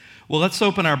Well, let's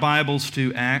open our Bibles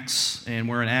to Acts, and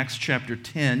we're in Acts chapter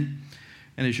 10.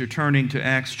 And as you're turning to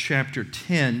Acts chapter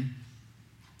 10,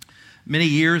 many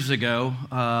years ago,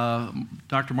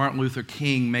 Dr. Martin Luther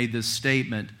King made this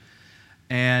statement,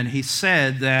 and he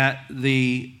said that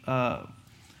the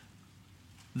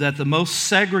most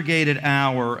segregated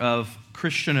hour of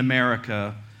Christian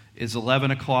America is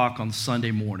 11 o'clock on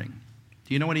Sunday morning.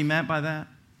 Do you know what he meant by that?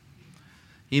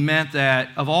 He meant that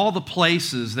of all the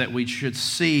places that we should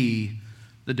see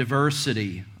the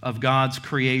diversity of God's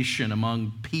creation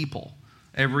among people,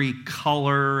 every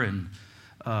color and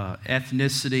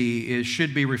ethnicity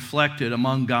should be reflected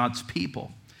among God's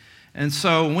people. And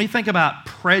so when we think about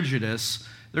prejudice,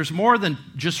 there's more than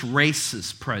just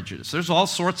racist prejudice. There's all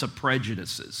sorts of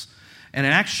prejudices. And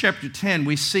in Acts chapter 10,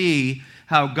 we see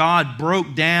how God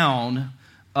broke down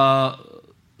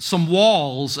some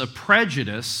walls of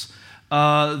prejudice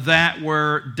that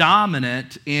were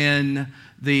dominant in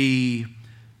the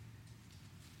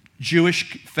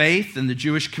Jewish faith and the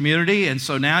Jewish community. And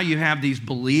so now you have these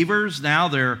believers. Now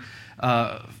they're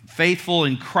faithful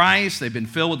in Christ. They've been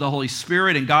filled with the Holy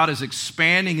Spirit, and God is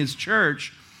expanding His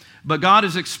church. But God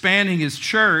is expanding His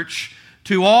church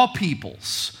to all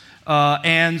peoples.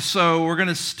 And so we're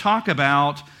going to talk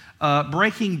about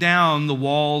breaking down the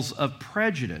walls of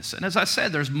prejudice. And as I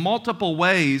said, there's multiple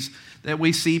ways that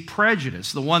we see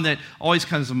prejudice. The one that always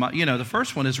comes to mind, the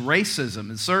first one is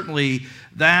racism. And certainly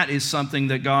that is something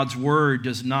that God's Word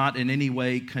does not in any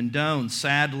way condone.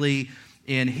 Sadly,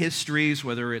 in histories,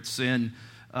 whether it's in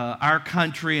our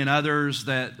country and others,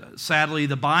 that sadly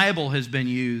the Bible has been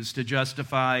used to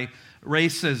justify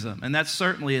racism. And that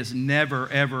certainly is never,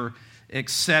 ever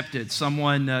accepted.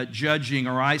 Someone judging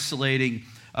or isolating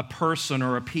a person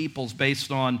or a people's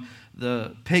based on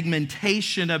the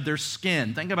pigmentation of their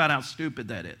skin. Think about how stupid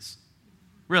that is.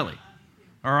 Really.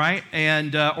 All right?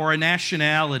 And or a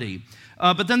nationality.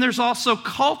 But then there's also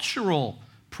cultural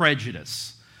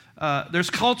prejudice. There's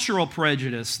cultural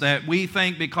prejudice that we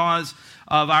think because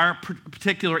of our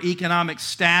particular economic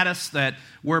status that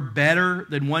we're better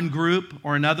than one group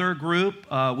or another group.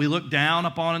 We look down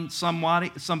upon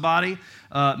somebody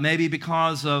maybe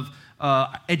because of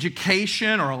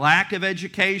education or a lack of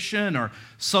education or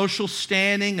social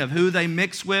standing of who they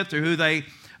mix with or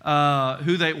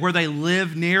where they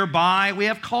live nearby. We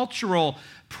have cultural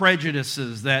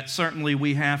prejudices that certainly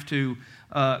we have to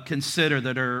consider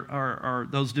that are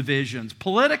those divisions.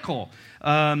 Political,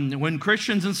 when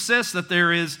Christians insist that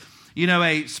there is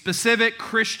a specific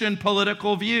Christian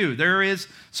political view. There is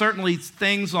certainly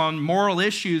things on moral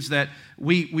issues that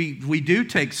we do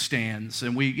take stands,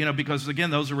 and because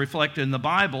again, those are reflected in the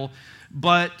Bible.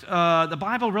 But the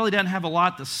Bible really doesn't have a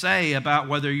lot to say about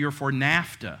whether you're for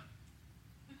NAFTA.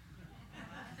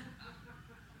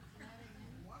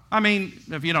 I mean,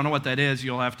 if you don't know what that is,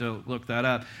 you'll have to look that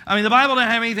up. I mean, the Bible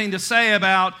doesn't have anything to say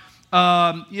about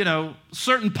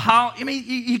certain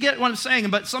you get what I'm saying,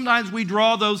 but sometimes we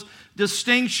draw those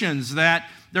distinctions that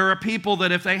there are people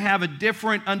that if they have a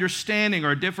different understanding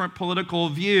or a different political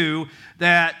view,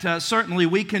 that certainly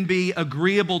we can be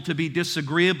agreeable to be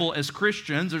disagreeable as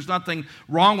Christians. There's nothing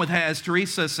wrong with that, as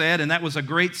Teresa said, and that was a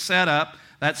great setup,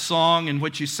 that song in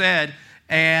which you said,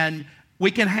 and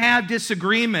we can have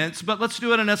disagreements, but let's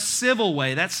do it in a civil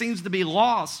way. That seems to be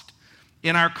lost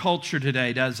in our culture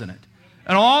today, doesn't it?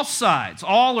 And all sides,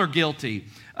 all are guilty.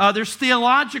 There's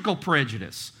theological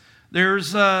prejudice.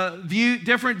 There's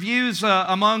different views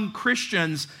among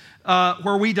Christians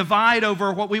where we divide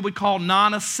over what we would call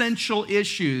non-essential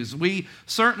issues. We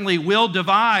certainly will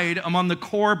divide among the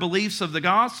core beliefs of the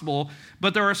gospel,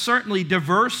 but there are certainly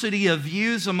diversity of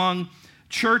views among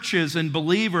churches and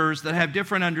believers that have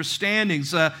different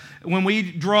understandings. When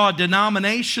we draw a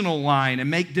denominational line and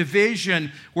make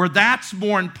division where that's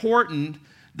more important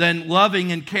than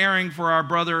loving and caring for our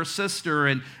brother or sister.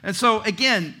 And so,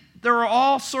 again, there are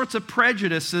all sorts of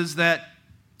prejudices that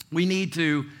we need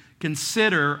to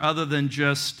consider other than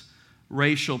just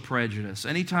racial prejudice.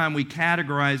 Anytime we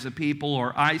categorize a people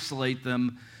or isolate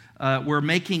them, we're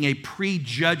making a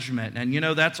prejudgment. And,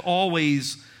 that's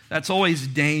always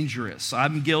dangerous.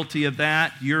 I'm guilty of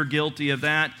that. You're guilty of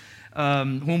that.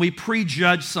 When we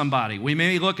prejudge somebody, we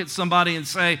may look at somebody and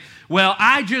say, well,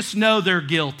 I just know they're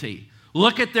guilty.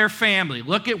 Look at their family.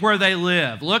 Look at where they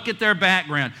live. Look at their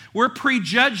background. We're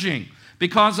prejudging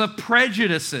because of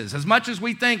prejudices. As much as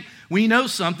we think we know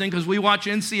something because we watch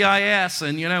NCIS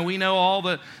and, we know all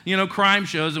the, crime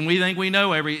shows and we think we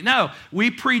know everything. No,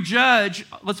 we prejudge.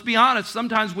 Let's be honest.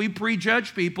 Sometimes we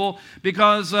prejudge people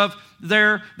because of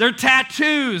their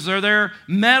tattoos or their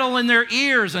metal in their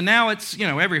ears, and now it's,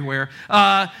 everywhere.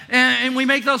 And we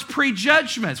make those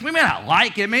prejudgments. We may not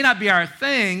like it. It may not be our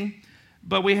thing.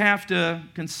 But we have to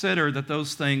consider that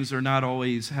those things are not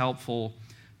always helpful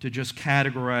to just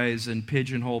categorize and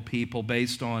pigeonhole people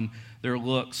based on their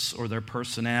looks or their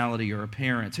personality or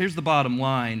appearance. Here's the bottom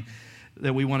line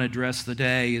that we want to address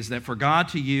today, is that for God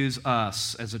to use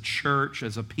us as a church,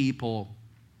 as a people,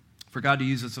 for God to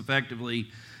use us effectively,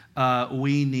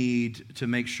 we need to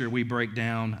make sure we break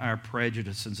down our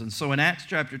prejudices. And so in Acts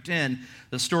chapter 10,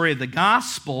 the story of the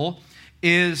gospel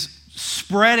is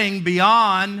spreading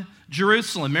beyond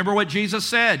Jerusalem. Remember what Jesus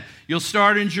said? You'll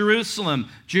start in Jerusalem,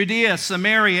 Judea,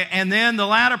 Samaria, and then the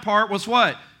latter part was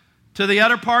what? To the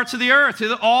other parts of the earth,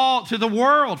 to the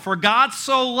world. For God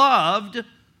so loved,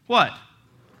 what?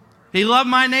 He loved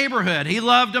my neighborhood. He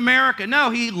loved America. No,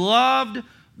 He loved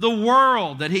the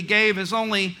world, that He gave His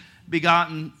only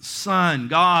begotten Son.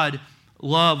 God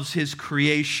loves His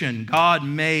creation. God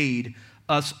made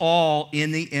us all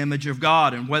in the image of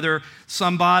God. And whether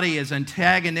somebody is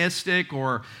antagonistic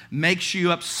or makes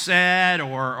you upset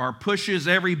or pushes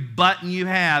every button you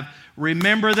have,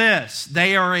 remember this: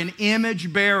 they are an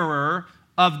image bearer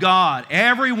of God.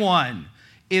 Everyone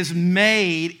is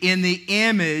made in the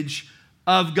image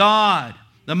of God.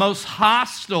 The most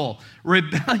hostile,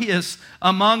 rebellious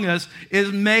among us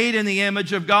is made in the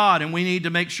image of God, and we need to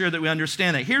make sure that we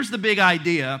understand that. Here's the big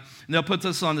idea, and they'll put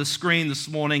this on the screen this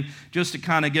morning just to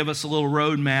kind of give us a little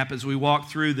roadmap as we walk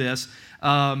through this.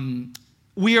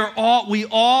 We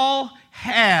all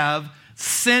have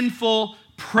sinful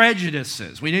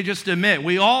prejudices. We need just to admit,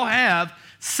 we all have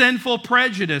sinful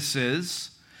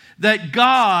prejudices that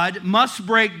God must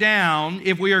break down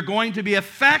if we are going to be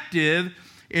effective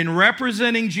in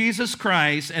representing Jesus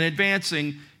Christ and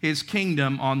advancing His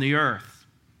kingdom on the earth.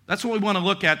 That's what we want to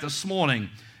look at this morning,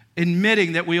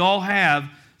 admitting that we all have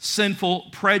sinful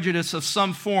prejudice of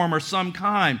some form or some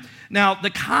kind. Now, the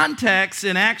context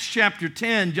in Acts chapter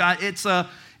 10, it's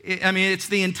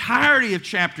the entirety of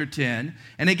chapter 10,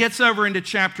 and it gets over into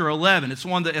chapter 11. It's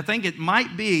one that I think it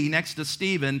might be next to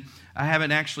Stephen. I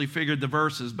haven't actually figured the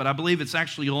verses, but I believe it's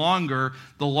actually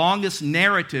the longest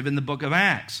narrative in the book of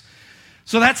Acts.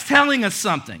 So that's telling us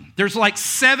something. There's like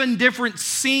 7 different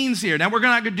scenes here. Now, we're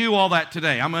not going to do all that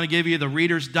today. I'm going to give you the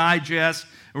Reader's Digest,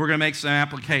 and we're going to make some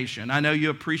application. I know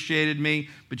you appreciated me,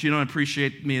 but you don't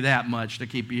appreciate me that much to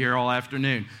keep you here all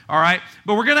afternoon. All right?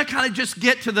 But we're going to kind of just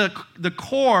get to the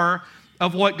core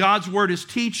of what God's Word is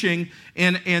teaching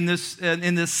in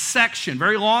this section,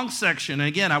 very long section. And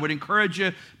again, I would encourage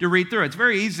you to read through it. It's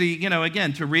very easy,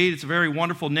 again, to read. It's a very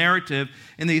wonderful narrative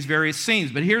in these various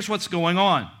scenes. But here's what's going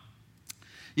on.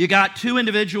 You got 2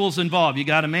 individuals involved. You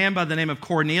got a man by the name of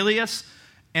Cornelius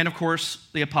and, of course,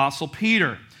 the Apostle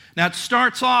Peter. Now, it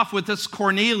starts off with this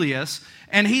Cornelius,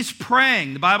 and he's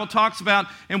praying. The Bible talks about,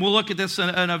 and we'll look at this in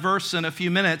a verse in a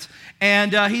few minutes,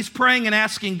 and he's praying and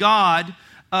asking God,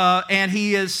 and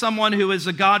he is someone who is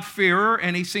a God-fearer,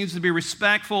 and he seems to be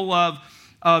respectful of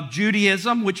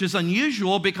Judaism, which is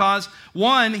unusual because,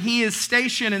 one, he is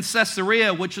stationed in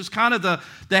Caesarea, which is kind of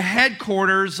the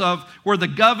headquarters of where the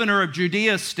governor of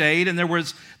Judea stayed, and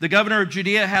the governor of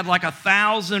Judea had like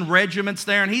 1,000 regiments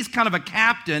there, and he's kind of a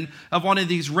captain of one of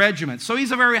these regiments. So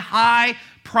he's a very high,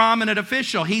 prominent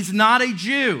official. He's not a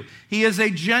Jew. He is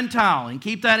a Gentile, and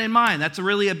keep that in mind. That's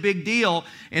really a big deal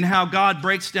in how God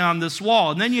breaks down this wall.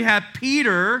 And then you have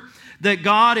Peter that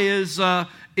God is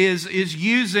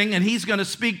using, and he's going to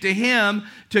speak to him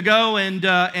to go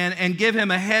and give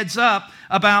him a heads up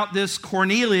about this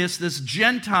Cornelius, this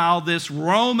Gentile, this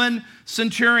Roman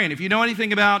centurion. If you know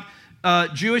anything about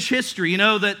Jewish history, you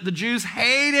know that the Jews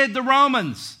hated the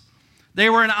Romans. They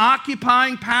were an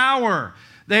occupying power.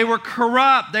 They were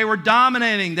corrupt. They were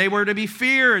dominating. They were to be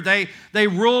feared. They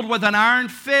ruled with an iron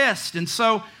fist. And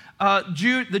so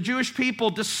the Jewish people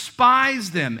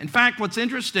despised them. In fact, what's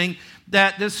interesting,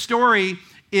 that this story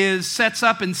sets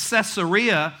up in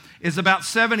Caesarea, is about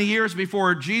 70 years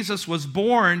before Jesus was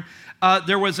born.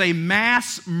 There was a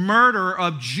mass murder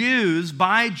of Jews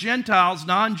by Gentiles,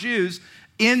 non-Jews,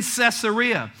 in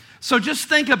Caesarea. So just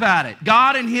think about it.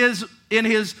 God in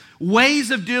his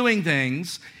ways of doing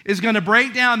things is going to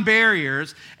break down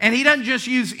barriers, and he doesn't just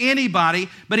use anybody,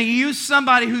 but he used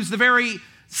somebody who's the very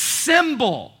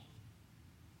symbol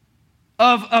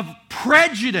of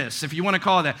prejudice, if you want to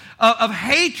call it that, of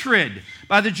hatred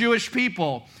by the Jewish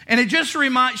people. And it just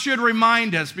should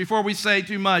remind us, before we say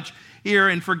too much here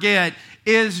and forget,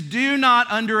 is do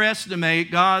not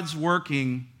underestimate God's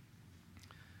working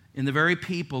in the very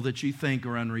people that you think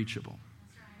are unreachable.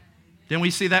 Didn't we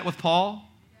see that with Paul?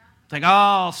 Think,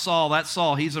 oh, Saul, that's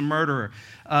Saul, he's a murderer.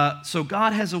 So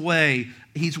God has a way.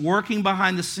 He's working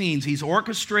behind the scenes. He's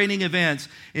orchestrating events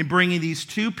and bringing these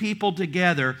two people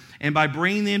together. And by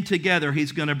bringing them together,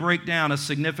 he's going to break down a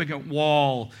significant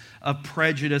wall of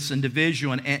prejudice and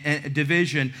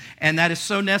division. And that is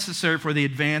so necessary for the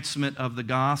advancement of the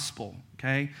gospel.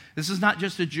 Okay? This is not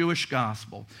just a Jewish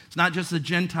gospel. It's not just a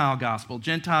Gentile gospel.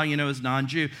 Gentile, is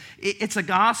non-Jew. It's a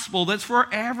gospel that's for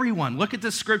everyone. Look at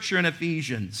this scripture in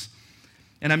Ephesians.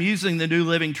 And I'm using the New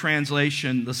Living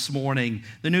Translation this morning.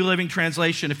 The New Living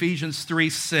Translation, Ephesians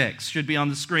 3:6, should be on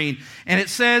the screen. And it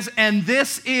says, and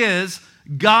this is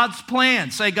God's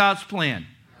plan. Say God's plan.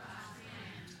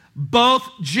 Both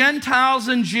Gentiles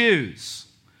and Jews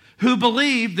who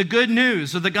believe the good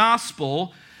news of the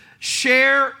gospel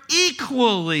share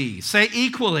equally, say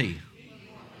equally,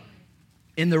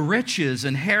 in the riches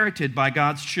inherited by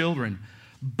God's children.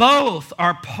 Both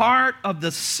are part of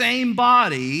the same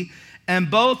body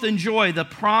and both enjoy the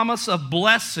promise of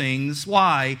blessings.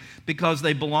 Why? Because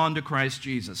they belong to Christ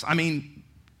Jesus. I mean,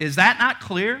 is that not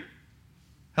clear?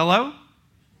 Hello?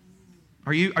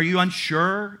 Are you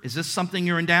unsure? Is this something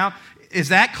you're in doubt? Is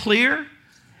that clear?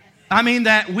 I mean,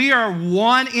 that we are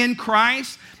one in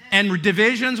Christ, and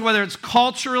divisions, whether it's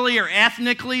culturally or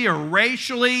ethnically or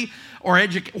racially or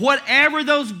whatever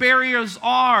those barriers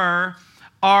are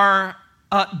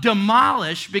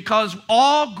demolished, because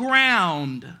all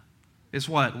ground is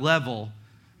what? Level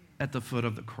at the foot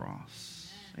of the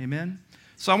cross. Amen?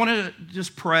 So I want to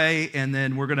just pray, and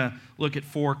then we're going to look at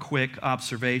 4 quick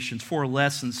observations, 4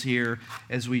 lessons here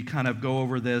as we kind of go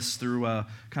over this through,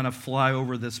 kind of fly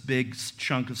over this big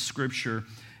chunk of Scripture.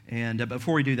 And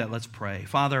before we do that, let's pray.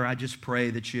 Father, I just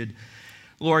pray that you'd,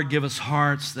 Lord, give us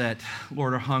hearts that,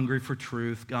 Lord, are hungry for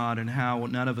truth, God, and how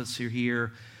none of us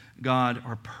here, God,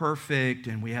 are perfect,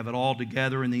 and we have it all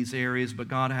together in these areas, but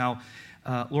God, how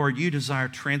Lord, you desire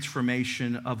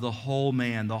transformation of the whole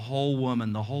man, the whole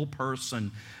woman, the whole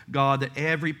person. God, that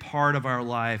every part of our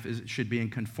life should be in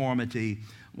conformity,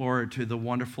 Lord, to the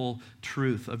wonderful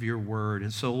truth of your word.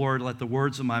 And so, Lord, let the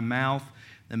words of my mouth,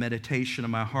 the meditation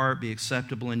of my heart be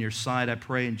acceptable in your sight. I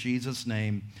pray in Jesus'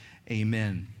 name,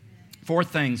 amen. 4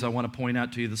 things I want to point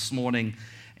out to you this morning,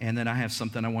 and then I have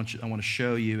something I want to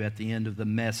show you at the end of the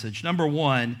message. Number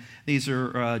 1, these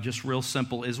are just real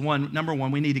simple, number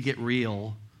 1, we need to get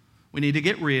real. We need to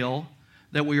get real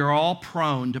that we are all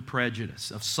prone to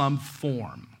prejudice of some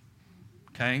form,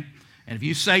 okay? And if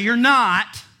you say you're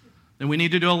not, then we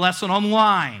need to do a lesson on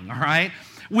lying, all right?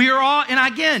 We are all,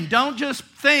 and again, don't just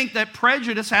think that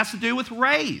prejudice has to do with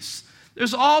race.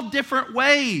 There's all different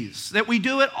ways that we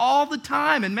do it all the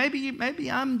time, and maybe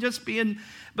I'm just being...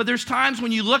 But there's times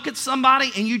when you look at somebody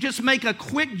and you just make a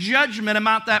quick judgment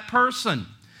about that person.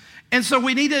 And so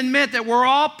we need to admit that we're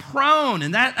all prone,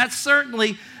 and that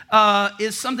certainly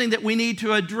is something that we need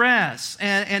to address.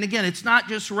 And again, it's not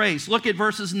just race. Look at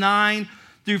verses 9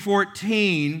 through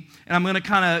 14, and I'm going to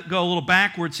kind of go a little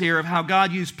backwards here of how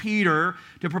God used Peter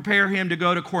to prepare him to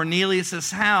go to Cornelius'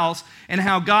 house, and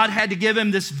how God had to give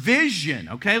him this vision.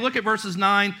 Okay, look at verses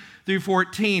 9 through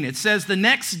 14. It says, the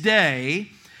next day,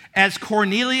 as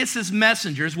Cornelius'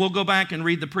 messengers, we'll go back and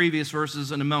read the previous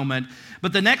verses in a moment,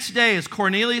 but the next day as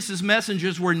Cornelius'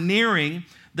 messengers were nearing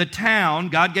the town,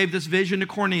 God gave this vision to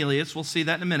Cornelius, we'll see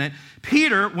that in a minute,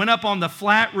 Peter went up on the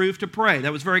flat roof to pray.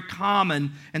 That was very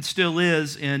common and still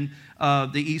is in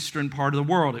the eastern part of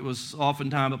the world. It was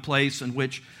oftentimes a place in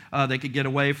which they could get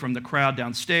away from the crowd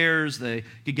downstairs, they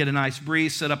could get a nice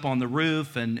breeze, sit up on the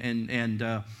roof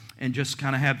and just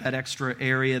kind of have that extra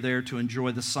area there to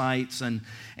enjoy the sights. And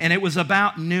it was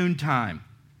about noontime.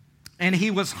 And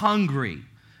he was hungry.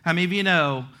 How many of you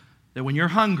know that when you're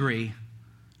hungry,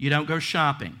 you don't go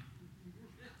shopping?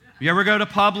 You ever go to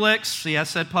Publix? See, I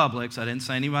said Publix. I didn't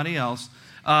say anybody else.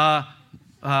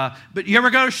 But you ever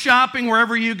go shopping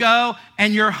wherever you go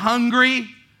and you're hungry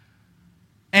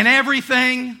and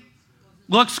everything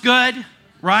looks good,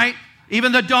 right?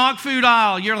 Even the dog food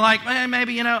aisle, you're like,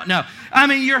 maybe, no. I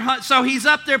mean, so he's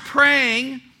up there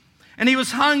praying, and he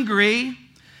was hungry,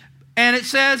 and it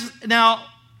says, now,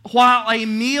 while a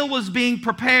meal was being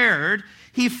prepared,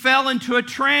 he fell into a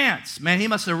trance. Man, he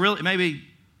must have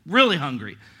really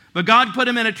hungry. But God put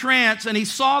him in a trance, and he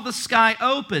saw the sky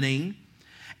opening,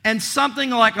 and something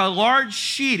like a large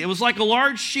sheet, it was like a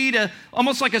large sheet,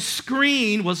 almost like a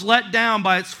screen, was let down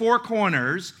by its 4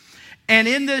 corners, and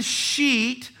in this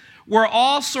sheet were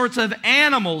all sorts of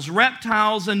animals,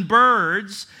 reptiles, and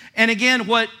birds. And again,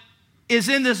 what is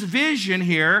in this vision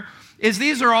here is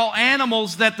these are all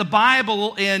animals that the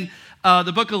Bible in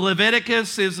the book of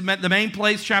Leviticus is the main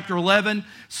place, chapter 11,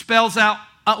 spells out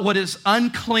what is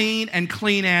unclean and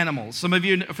clean animals. Some of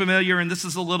you are familiar, and this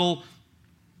is a little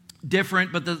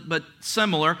different but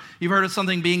similar. You've heard of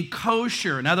something being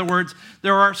kosher. In other words,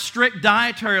 there are strict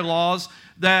dietary laws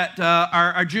that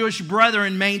our Jewish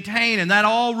brethren maintain, and that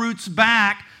all roots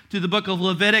back to the book of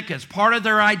Leviticus. Part of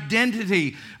their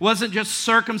identity wasn't just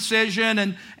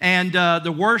circumcision and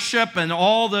the worship and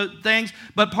all the things,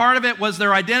 but part of it was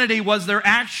their identity was their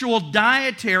actual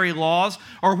dietary laws,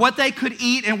 or what they could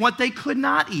eat and what they could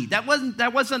not eat. That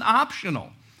wasn't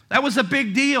optional. That was a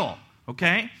big deal,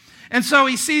 okay? And so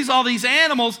he sees all these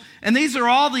animals, and these are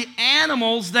all the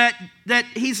animals that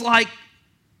he's like,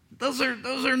 those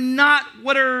are not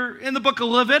what are in the book of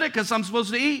Leviticus I'm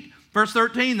supposed to eat. Verse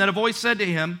 13, then a voice said to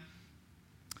him,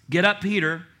 get up,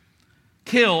 Peter,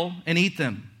 kill and eat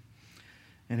them.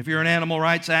 And if you're an animal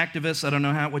rights activist, I don't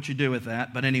know what you do with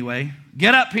that, but anyway,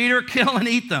 get up, Peter, kill and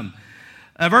eat them.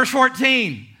 Verse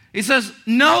 14, he says,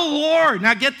 no, Lord.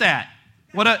 Now get that.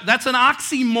 That's an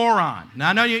oxymoron. Now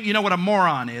I know you know what a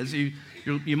moron is.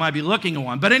 You might be looking at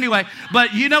one. But anyway,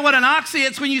 but you know what an oxy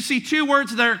is? When you see two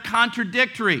words that are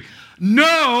contradictory.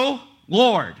 No,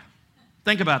 Lord.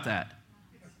 Think about that.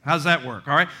 How does that work?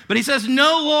 All right. But he says,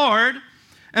 no, Lord.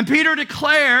 And Peter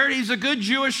declared, he's a good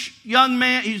Jewish young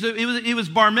man. He was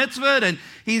bar mitzvahed, and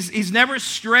he's never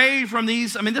strayed from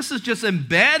these. I mean, this is just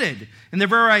embedded in their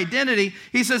very identity.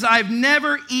 He says, I've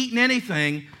never eaten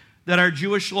anything that our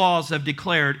Jewish laws have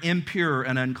declared impure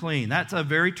and unclean. That's a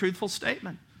very truthful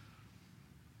statement.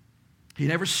 He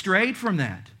never strayed from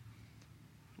that.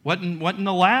 Wasn't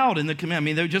allowed in the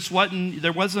commandment. I mean,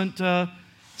 there wasn't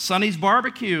Sonny's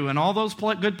Barbecue and all those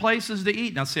good places to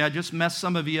eat. Now, see, I just messed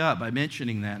some of you up by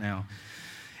mentioning that now.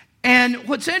 And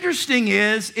what's interesting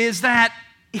is that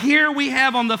here we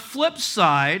have on the flip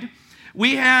side,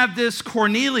 we have this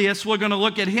Cornelius, we're going to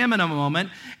look at him in a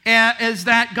moment, is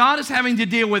that God is having to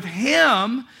deal with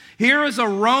him. Here is a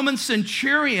Roman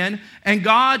centurion, and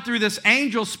God, through this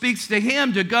angel, speaks to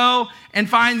him to go and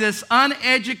find this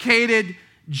uneducated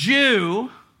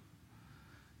Jew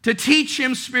to teach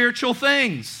him spiritual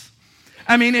things.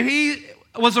 I mean, if he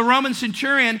was a Roman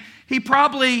centurion, he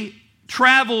probably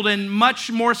traveled in much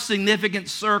more significant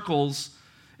circles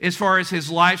as far as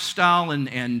his lifestyle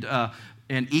and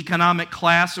economic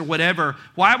class or whatever.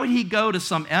 Why would he go to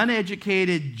some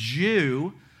uneducated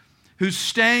Jew who's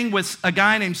staying with a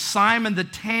guy named Simon the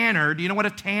Tanner? Do you know what a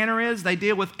tanner is? They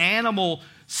deal with animal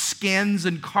skins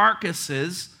and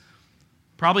carcasses.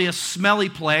 Probably a smelly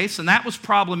place, and that was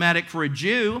problematic for a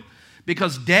Jew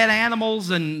because dead animals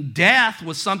and death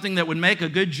was something that would make a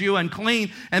good Jew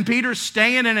unclean. And Peter's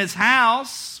staying in his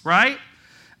house, right?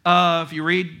 If you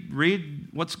read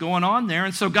what's going on there.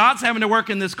 And so God's having to work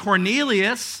in this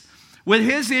Cornelius with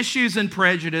his issues and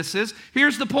prejudices.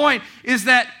 Here's the point, is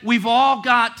that we've all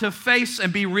got to face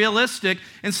and be realistic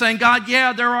in saying, God,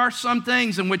 yeah, there are some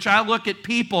things in which I look at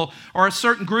people or a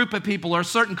certain group of people or a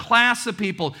certain class of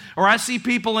people, or I see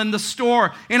people in the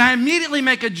store, and I immediately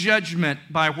make a judgment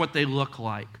by what they look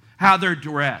like, how they're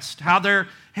dressed, how their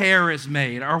hair is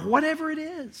made, or whatever it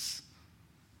is.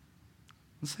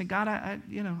 And say, God, I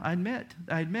admit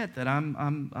that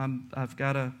I've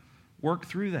got to work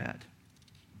through that.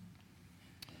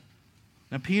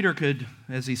 Now, Peter could,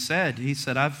 as he said,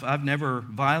 I've never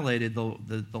violated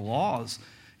the laws.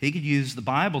 He could use the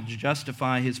Bible to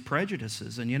justify his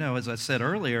prejudices. And, as I said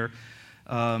earlier,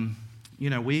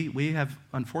 we have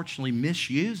unfortunately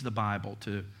misused the Bible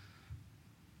to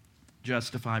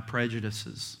justify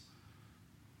prejudices.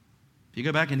 If you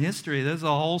go back in history, there's a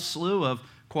whole slew of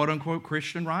quote-unquote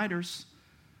Christian writers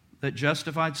that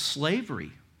justified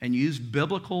slavery and used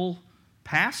biblical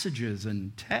passages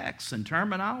and texts and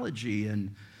terminology,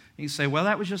 and you say, well,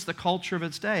 that was just the culture of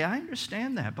its day. I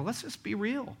understand that, but let's just be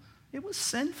real. It was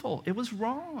sinful. It was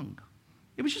wrong.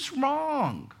 It was just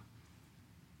wrong.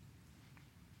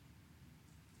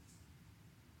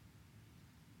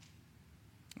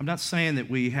 I'm not saying that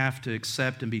we have to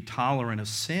accept and be tolerant of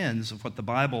sins, of what the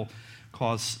Bible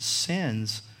calls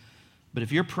sins, but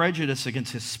if you're prejudiced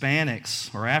against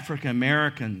Hispanics or African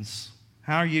Americans,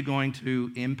 how are you going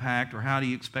to impact, or how do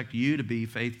you expect you to be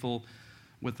faithful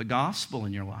with the gospel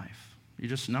in your life? You're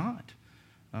just not.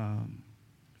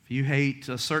 If you hate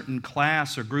a certain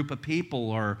class or group of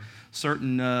people, or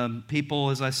certain people,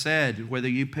 as I said, whether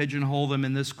you pigeonhole them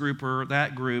in this group or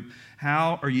that group,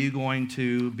 how are you going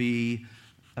to be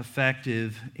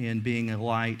effective in being a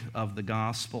light of the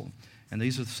gospel? And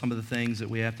these are some of the things that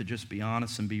we have to just be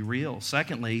honest and be real.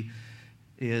 Secondly,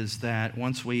 is that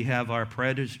once we have our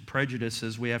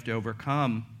prejudices, we have to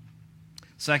overcome.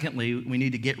 Secondly, we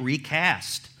need to get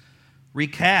recast.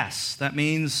 Recast, that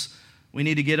means We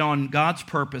need to get on God's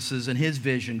purposes and His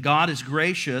vision. God is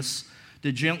gracious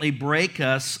to gently break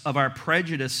us of our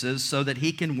prejudices so that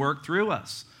He can work through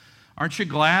us. Aren't you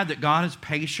glad that God is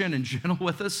patient and gentle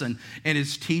with us and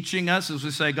is teaching us as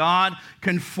we say, God,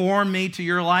 conform me to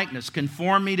your likeness.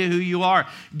 Conform me to who you are.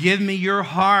 Give me your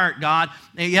heart, God.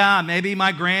 Yeah, maybe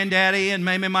my granddaddy and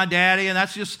maybe my daddy, and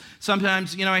that's just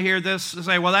sometimes, I hear this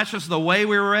say, well, that's just the way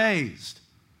we were raised.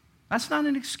 That's not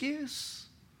an excuse.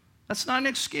 That's not an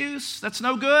excuse. That's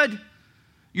no good.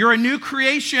 You're a new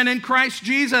creation in Christ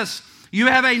Jesus. You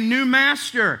have a new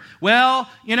master. Well,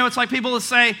 it's like people that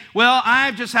say, well,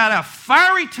 I've just had a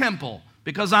fiery temple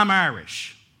because I'm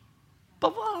Irish.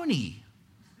 Baloney.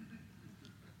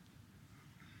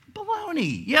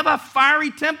 Baloney. You have a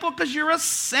fiery temple because you're a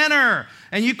sinner.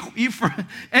 And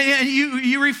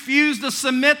you refuse to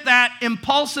submit that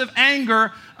impulsive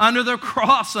anger under the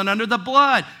cross and under the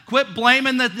blood. Quit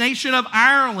blaming the nation of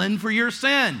Ireland for your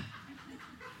sin.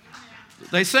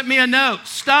 They sent me a note.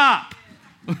 Stop.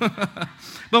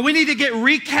 But we need to get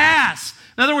recast.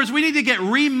 In other words, we need to get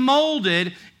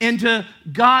remolded into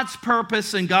God's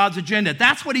purpose and God's agenda.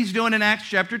 That's what he's doing in Acts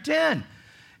chapter 10.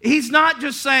 He's not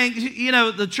just saying,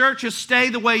 the church is stay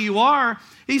the way you are.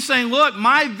 He's saying, look,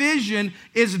 my vision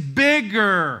is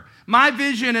bigger. My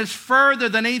vision is further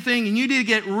than anything, and you need to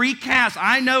get recast.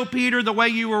 I know, Peter, the way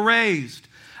you were raised.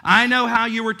 I know how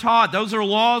you were taught. Those are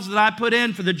laws that I put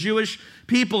in for the Jewish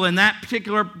people in that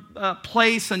particular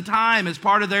place and time as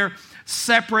part of their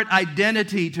separate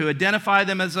identity, to identify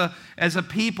them as a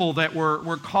people that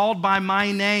were called by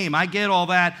my name. I get all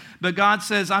that, but God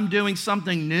says, I'm doing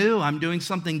something new. I'm doing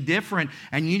something different,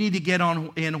 and you need to get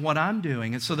on in what I'm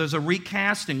doing. And so there's a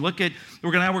recasting. We're going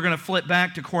to flip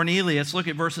back to Cornelius. Look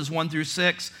at verses 1 through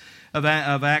 6 of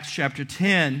Acts chapter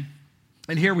 10.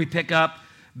 And here we pick up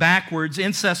backwards.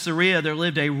 In Caesarea, there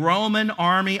lived a Roman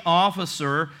army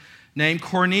officer named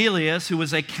Cornelius, who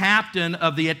was a captain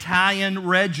of the Italian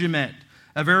regiment,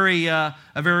 a very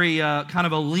kind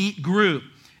of elite group.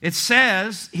 It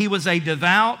says he was a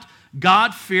devout,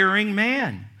 God-fearing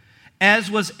man,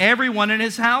 as was everyone in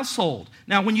his household.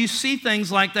 Now, when you see things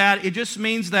like that, it just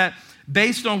means that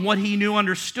based on what he knew,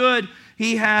 understood,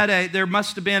 there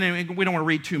must have been, and we don't want to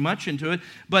read too much into it,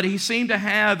 but he seemed to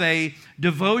have a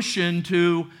devotion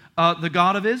to the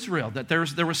God of Israel, that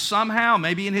there was somehow,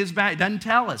 maybe in his back, it doesn't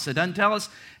tell us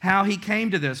how he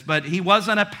came to this, but he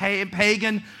wasn't a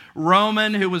pagan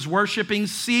Roman who was worshiping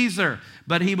Caesar,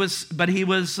 but he was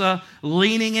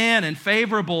leaning in and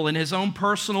favorable in his own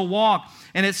personal walk.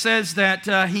 And it says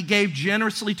that he gave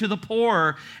generously to the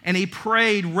poor, and he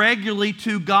prayed regularly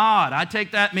to God. I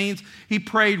take that means he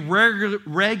prayed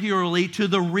regularly to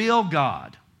the real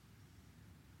God.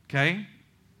 Okay?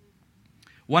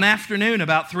 One afternoon,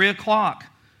 about 3 o'clock,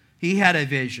 he had a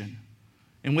vision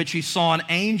in which he saw an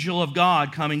angel of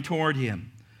God coming toward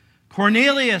him.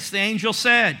 Cornelius, the angel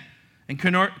said, and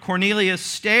Cornelius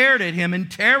stared at him in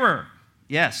terror.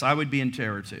 Yes, I would be in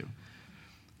terror too.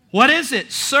 What is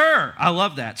it, sir? I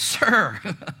love that, sir.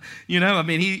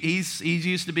 He's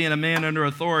used to being a man under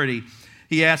authority.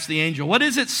 He asked the angel, what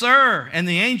is it, sir? And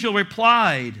the angel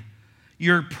replied,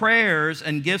 your prayers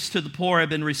and gifts to the poor have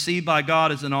been received by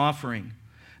God as an offering.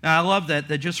 Now, I love that.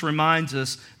 That just reminds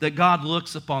us that God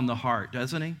looks upon the heart,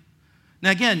 doesn't he?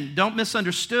 Now, again, don't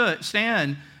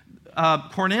misunderstand.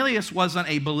 Cornelius wasn't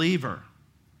a believer.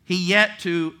 He yet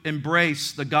to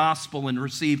embrace the gospel and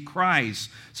receive Christ.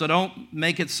 So don't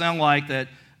make it sound like that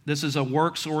this is a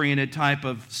works-oriented type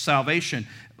of salvation.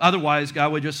 Otherwise,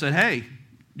 God would just say, hey,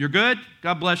 you're good,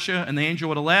 God bless you, and the angel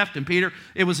would have left. And Peter,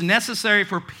 it was necessary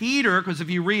for Peter, because if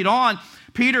you read on,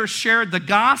 Peter shared the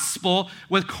gospel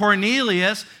with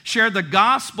Cornelius, shared the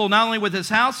gospel not only with his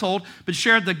household, but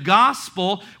shared the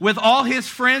gospel with all his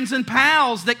friends and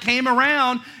pals that came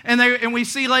around. And we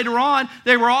see later on,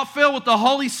 they were all filled with the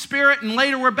Holy Spirit and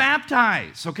later were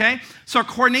baptized, okay? So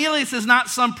Cornelius is not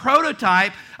some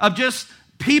prototype of just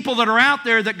people that are out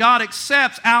there that God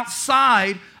accepts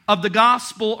outside of the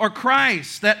gospel or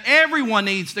Christ, that everyone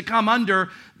needs to come under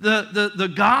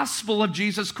the gospel of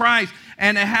Jesus Christ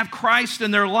and to have Christ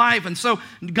in their life. And so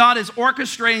God is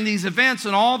orchestrating these events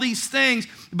and all these things,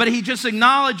 but he just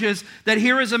acknowledges that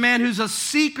here is a man who's a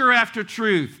seeker after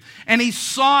truth, and he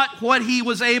sought what he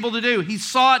was able to do. He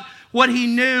sought what he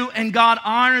knew, and God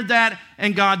honored that,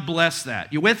 and God blessed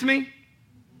that. You with me?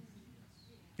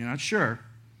 You're not sure.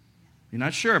 You're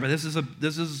not sure, but this is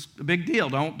a big deal.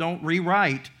 Don't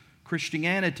rewrite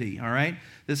Christianity, all right?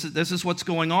 This is what's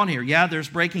going on here. Yeah, there's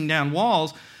breaking down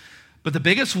walls, but the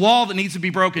biggest wall that needs to be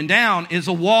broken down is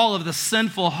a wall of the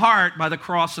sinful heart by the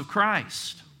cross of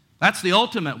Christ. That's the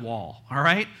ultimate wall, all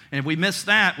right? And if we miss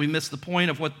that, we miss the point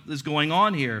of what is going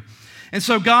on here. And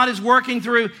so God is working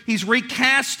through, he's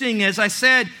recasting, as I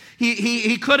said.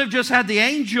 He could have just had the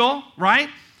angel, right?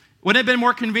 Wouldn't it have been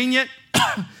more convenient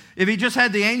if he just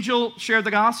had the angel share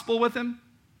the gospel with him?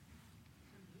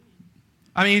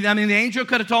 I mean, the angel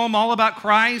could have told him all about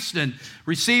Christ and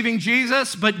receiving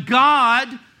Jesus, but God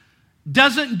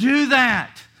doesn't do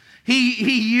that.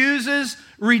 He uses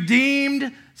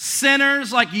redeemed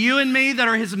sinners like you and me that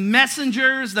are his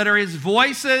messengers, that are his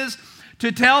voices,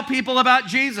 to tell people about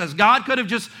Jesus. God could have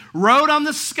just wrote on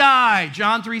the sky,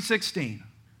 John 3:16.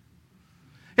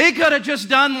 He could have just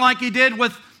done like he did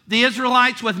with the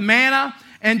Israelites with manna,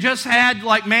 and just had,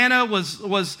 like, manna was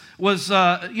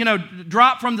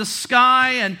dropped from the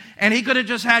sky, and he could have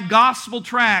just had gospel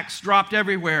tracts dropped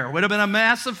everywhere. It would have been a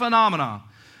massive phenomenon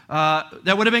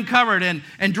that would have been covered,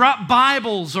 and dropped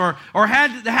Bibles, or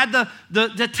had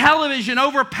the television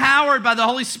overpowered by the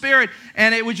Holy Spirit,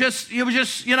 and it was just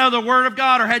the Word of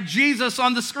God, or had Jesus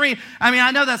on the screen. I mean,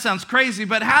 I know that sounds crazy,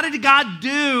 but how did God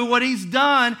do what he's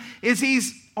done? Is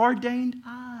he's ordained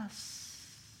us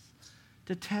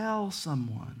to tell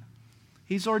someone.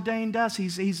 He's ordained us.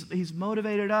 He's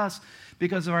motivated us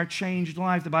because of our changed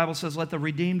life. The Bible says, let the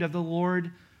redeemed of the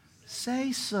Lord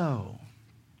say so.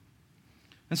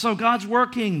 And so God's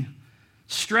working,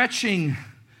 stretching,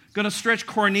 going to stretch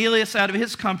Cornelius out of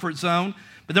his comfort zone.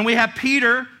 But then we have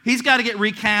Peter. He's got to get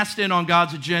recast in on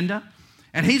God's agenda.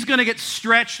 And he's going to get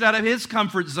stretched out of his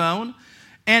comfort zone.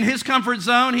 And his comfort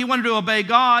zone, he wanted to obey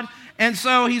God. And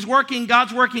so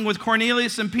God's working with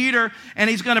Cornelius and Peter, and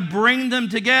he's going to bring them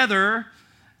together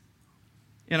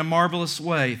in a marvelous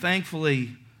way.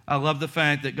 Thankfully, I love the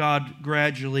fact that God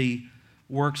gradually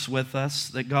works with us,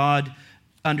 that God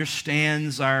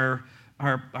understands our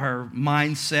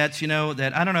mindsets. You know,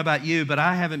 that I don't know about you, but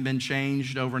I haven't been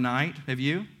changed overnight. Have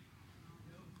you?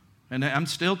 And I'm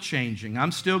still changing.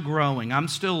 I'm still growing. I'm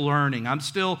still learning. I'm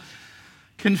still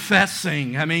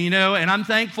confessing. I mean, and I'm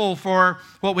thankful for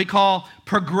what we call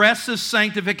progressive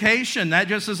sanctification. That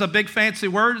just is a big fancy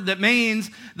word that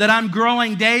means that I'm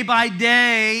growing day by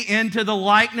day into the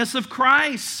likeness of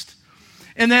Christ.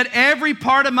 And that every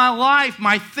part of my life,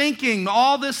 my thinking,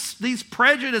 all these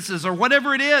prejudices or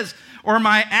whatever it is, or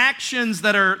my actions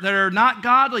that are not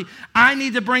godly, I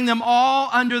need to bring them all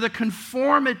under the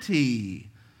conformity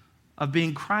of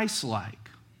being Christ-like.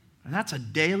 And that's a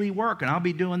daily work, and I'll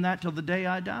be doing that till the day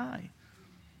I die.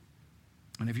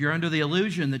 And if you're under the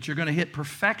illusion that you're going to hit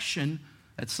perfection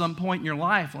at some point in your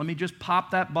life, let me just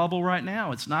pop that bubble right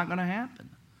now. It's not going to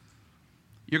happen.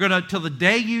 Till the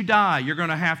day you die, you're going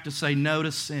to have to say no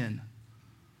to sin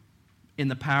in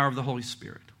the power of the Holy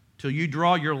Spirit. Till you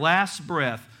draw your last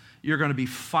breath, you're going to be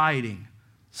fighting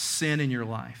sin in your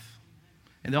life.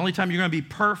 And the only time you're going to be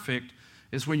perfect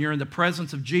is when you're in the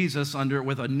presence of Jesus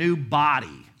with a new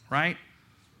body. Right?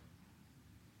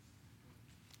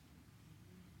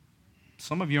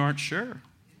 Some of you aren't sure.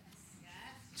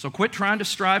 So quit trying to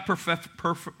strive for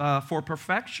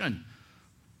perfection.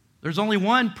 There's only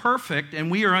one perfect, and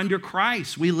we are under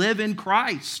Christ. We live in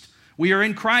Christ. We are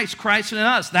in Christ, Christ in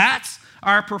us. That's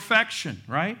our perfection,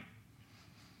 right?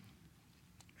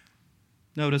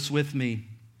 Notice with me,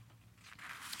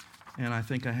 and I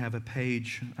think I have a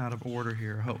page out of order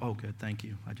here. Oh, good, thank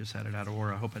you. I just had it out of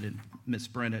order. I hope I didn't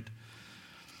misprint it.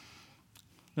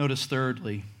 Notice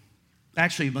thirdly,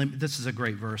 actually, this is a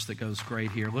great verse that goes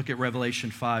great here. Look at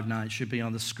Revelation 5:9. It should be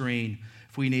on the screen.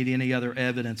 If we need any other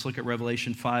evidence, look at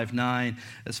Revelation 5:9.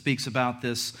 That speaks about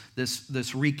this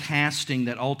recasting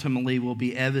that ultimately will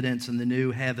be evidence in the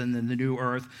new heaven and the new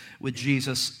earth with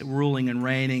Jesus ruling and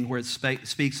reigning, where it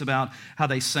speaks about how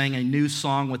they sang a new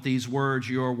song with these words,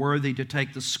 "You are worthy to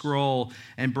take the scroll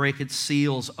and break its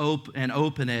seals and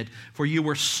open it, for you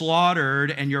were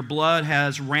slaughtered and your blood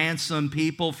has ransomed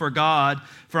people for God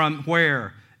from"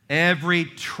 where? "Every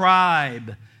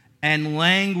tribe and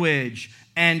language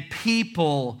and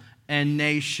people and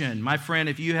nation." My friend,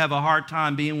 if you have a hard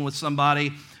time being with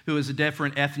somebody who is a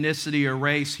different ethnicity or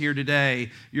race here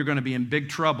today, you're going to be in big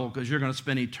trouble because you're going to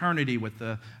spend eternity with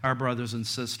our brothers and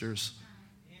sisters.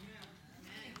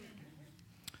 Amen.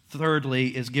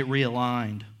 Thirdly is get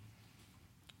realigned.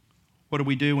 What do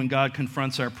we do when God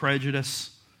confronts our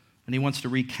prejudice and he wants to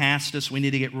recast us? We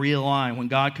need to get realigned. When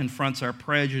God confronts our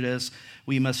prejudice,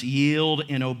 we must yield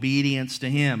in obedience to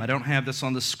him. I don't have this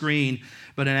on the screen,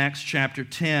 but in Acts chapter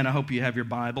 10, I hope you have your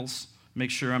Bibles.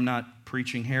 Make sure I'm not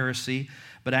preaching heresy.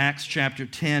 But Acts chapter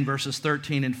 10, verses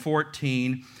 13 and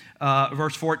 14,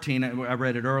 verse 14, I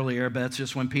read it earlier, but it's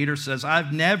just when Peter says,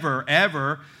 "I've never,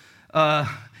 ever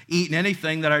eaten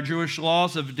anything that our Jewish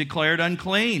laws have declared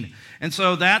unclean. And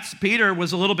so Peter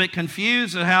was a little bit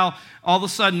confused at how all of a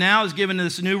sudden now is given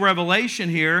this new revelation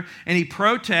here, and he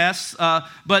protests,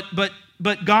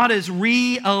 but God is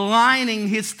realigning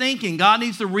his thinking. God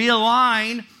needs to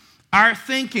realign our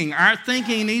thinking. Our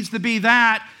thinking needs to be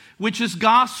that which is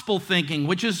gospel thinking,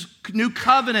 which is new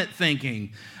covenant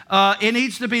thinking. It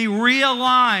needs to be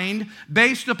realigned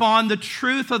based upon the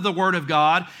truth of the Word of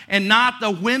God and not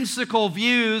the whimsical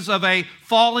views of a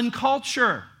fallen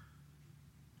culture.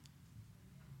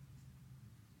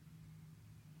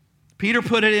 Peter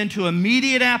put it into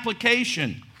immediate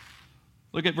application.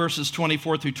 Look at verses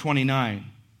 24 through 29.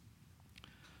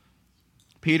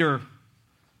 Peter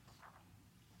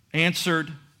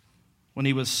answered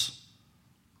when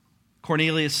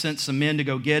Cornelius sent some men to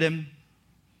go get him.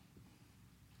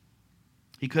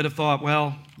 He could have thought,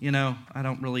 well, I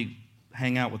don't really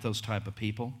hang out with those type of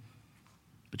people.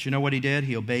 But you know what he did?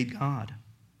 He obeyed God.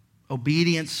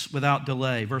 Obedience without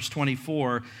delay. Verse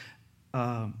 24,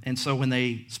 and so when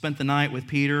they spent the night with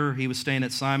Peter, he was staying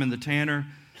at Simon the tanner,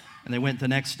 and they went the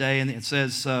next day, and it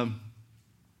says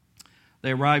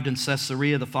they arrived in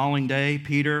Caesarea the following day.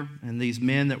 Peter and these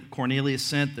men that Cornelius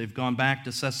sent, they've gone back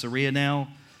to Caesarea now.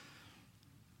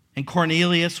 And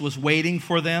Cornelius was waiting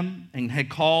for them and had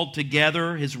called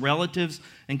together his relatives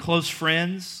and close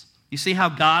friends. You see how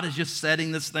God is just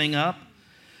setting this thing up?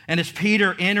 And as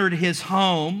Peter entered his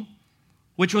home,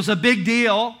 which was a big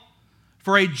deal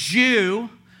for a Jew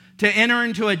to enter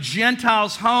into a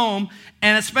Gentile's home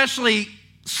and especially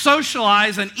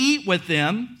socialize and eat with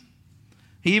them,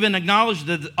 he even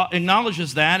acknowledges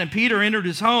that. And Peter entered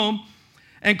his home,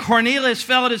 and Cornelius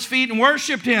fell at his feet and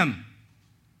worshiped him.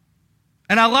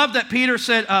 And I love that Peter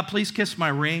said, please kiss my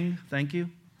ring, thank you.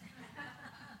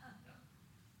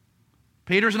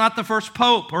 Peter's not the first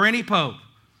pope or any pope.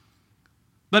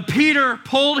 But Peter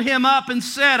pulled him up and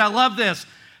said, I love this,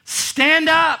 stand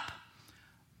up.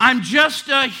 I'm just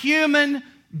a human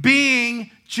being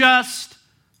just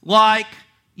like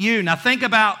you. Now think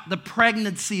about the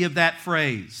pregnancy of that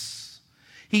phrase.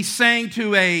 He's saying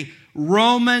to a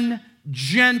Roman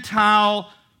Gentile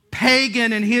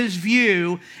pagan in his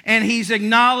view, and he's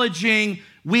acknowledging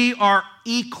we are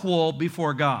equal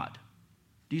before God.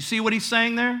 Do you see what he's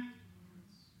saying there?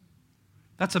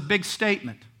 That's a big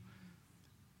statement.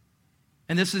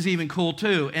 And this is even cool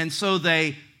too. And so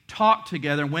they talked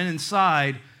together and went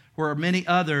inside where many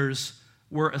others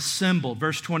were assembled.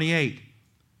 Verse 28.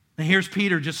 And here's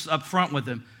Peter just up front with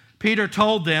them. Peter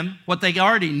told them what they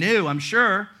already knew, I'm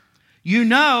sure.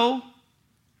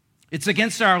 It's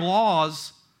against our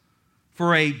laws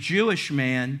for a Jewish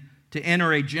man to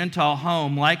enter a Gentile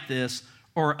home like this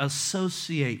or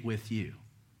associate with you.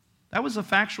 That was a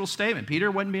factual statement. Peter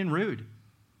wasn't being rude.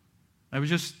 That was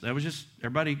just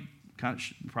everybody kind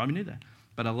of probably knew that.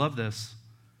 But I love this.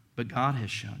 But God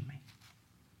has shown me.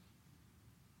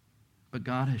 But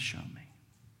God has shown me.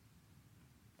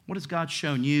 What has God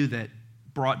shown you that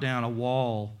brought down a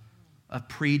wall of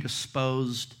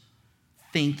predisposed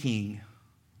thinking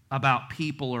about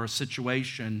people or a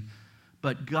situation?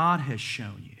 But God has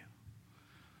shown you.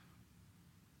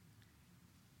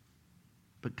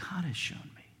 But God has shown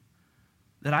me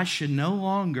that I should no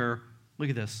longer, look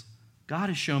at this, God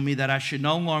has shown me that I should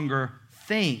no longer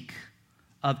think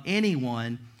of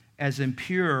anyone as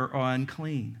impure or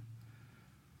unclean.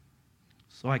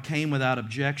 So I came without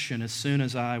objection as soon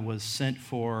as I was sent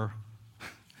for.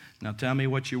 Now tell me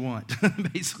what you want.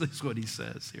 Basically, is what he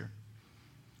says here.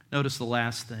 Notice the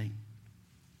last thing.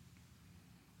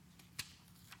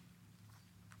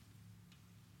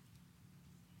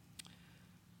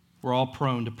 We're all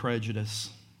prone to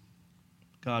prejudice.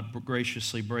 God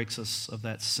graciously breaks us of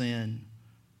that sin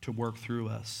to work through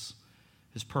us.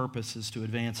 His purpose is to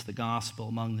advance the gospel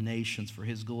among the nations for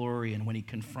His glory. And when He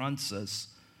confronts us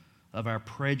of our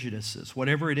prejudices,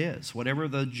 whatever it is, whatever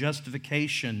the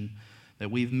justification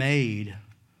that we've made,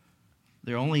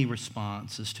 their only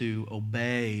response is to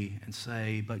obey and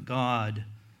say, but God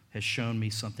has shown me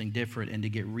something different, and to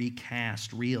get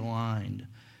recast, realigned.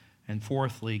 And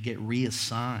fourthly, get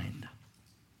reassigned.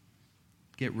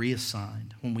 Get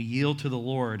reassigned. When we yield to the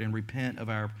Lord and repent of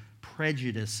our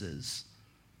prejudices,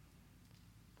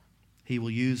 He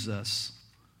will use us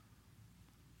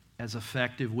as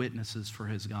effective witnesses for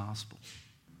His gospel.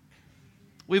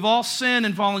 We've all sinned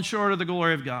and fallen short of the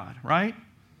glory of God, right?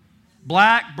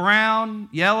 Black, brown,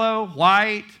 yellow,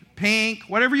 white, pink,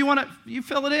 whatever you want to, you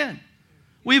fill it in.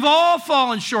 We've all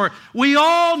fallen short. We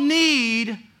all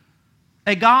need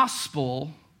a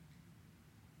gospel,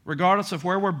 regardless of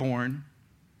where we're born,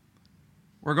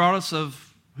 regardless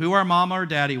of who our mama or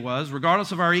daddy was,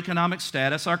 regardless of our economic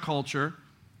status, our culture.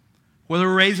 whether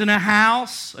we're raising a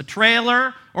house, a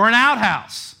trailer, or an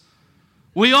outhouse.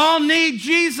 We all need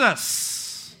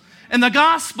Jesus. And the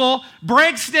gospel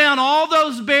breaks down all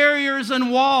those barriers and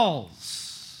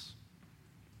walls.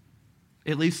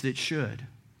 At least it should.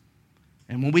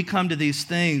 And when we come to these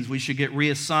things, we should get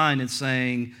reassigned and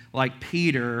saying, like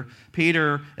Peter,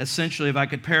 essentially, if I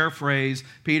could paraphrase,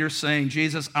 Peter's saying,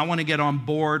 Jesus, I want to get on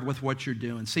board with what you're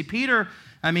doing. See, Peter,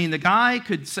 the guy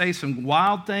could say some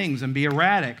wild things and be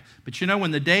erratic, but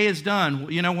when the day is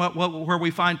done, you know where we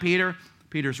find Peter?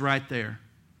 Peter's right there.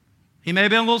 He may have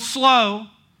been a little slow.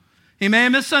 He may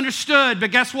have misunderstood,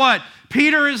 but guess what?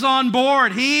 Peter is on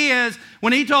board. He is,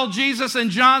 when he told Jesus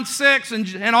in John 6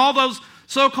 and all those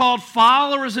so-called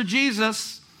followers of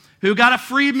Jesus who got a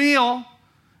free meal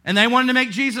and they wanted to make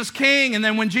Jesus king, and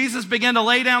then when Jesus began to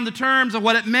lay down the terms of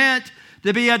what it meant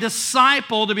to be a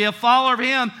disciple, to be a follower of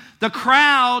him, the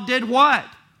crowd did what?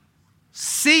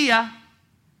 See ya.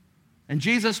 And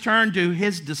Jesus turned to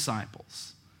his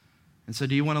disciples and said,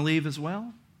 do you want to leave as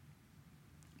well?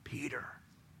 Peter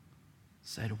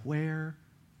said, where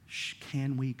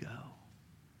can we go?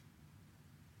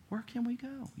 Where can we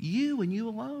go? You and you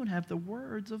alone have the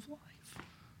words of life.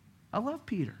 I love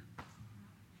Peter.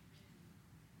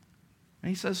 And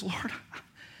he says, Lord,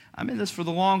 I'm in this for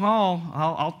the long haul.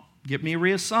 I'll get me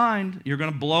reassigned. You're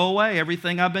going to blow away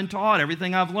everything I've been taught,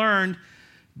 everything I've learned.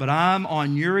 But I'm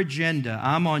on your agenda.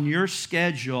 I'm on your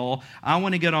schedule. I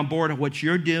want to get on board with what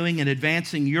you're doing and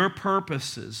advancing your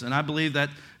purposes. And I believe that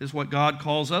is what God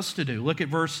calls us to do. Look at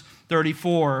verse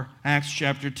 34, Acts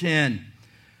chapter 10.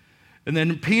 And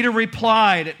then Peter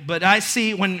replied, but I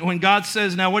see when God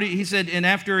says, now what he said, and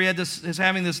after he had is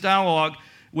having this dialogue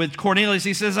with Cornelius,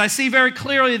 he says, I see very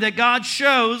clearly that God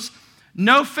shows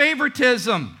no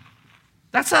favoritism.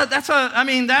 That's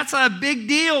a big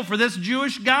deal for this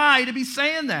Jewish guy to be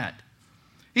saying that.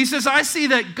 He says, I see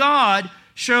that God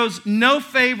shows no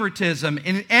favoritism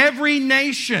in every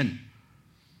nation.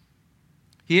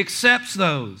 He accepts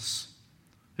those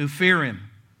who fear him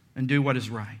and do what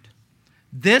is right.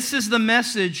 This is the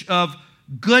message of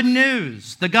good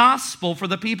news, the gospel for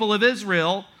the people of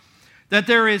Israel, that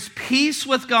there is peace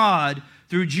with God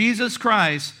through Jesus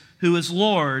Christ, who is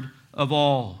Lord of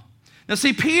all. Now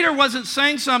see, Peter wasn't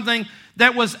saying something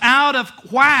that was out of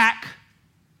whack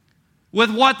with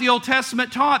what the Old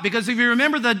Testament taught, because if you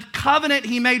remember the covenant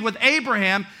he made with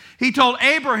Abraham, he told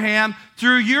Abraham,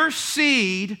 through your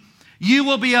seed, you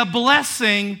will be a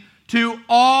blessing to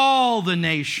all the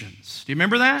nations. Do you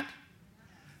remember that?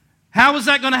 How was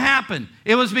that going to happen?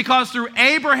 It was because through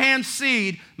Abraham's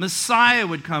seed, Messiah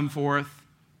would come forth.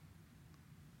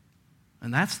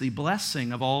 And that's the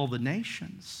blessing of all the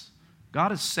nations.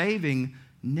 God is saving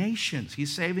nations.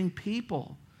 He's saving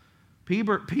people.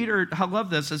 Peter, I love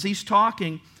this, as he's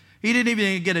talking, he didn't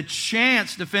even get a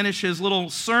chance to finish his little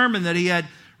sermon that he had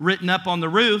written up on the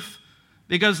roof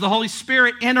because the Holy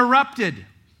Spirit interrupted.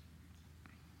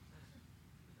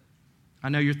 I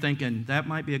know you're thinking, that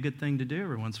might be a good thing to do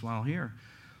every once in a while here.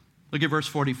 Look at verse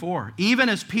 44. Even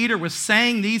as Peter was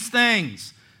saying these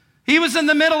things, he was in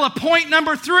the middle of point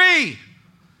number 3.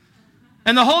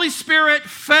 And the Holy Spirit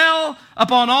fell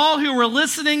upon all who were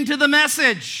listening to the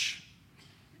message.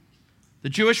 The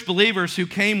Jewish believers who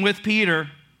came with Peter,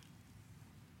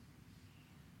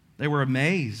 they were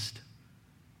amazed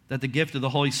that the gift of the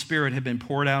Holy Spirit had been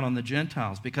poured out on the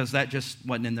Gentiles, because that just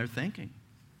wasn't in their thinking.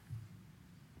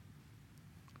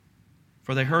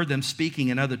 For they heard them speaking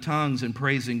in other tongues and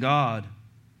praising God.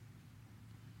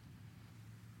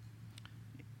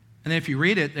 And if you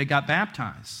read it, they got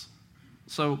baptized.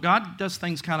 So God does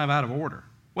things kind of out of order.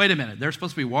 Wait a minute, they're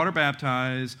supposed to be water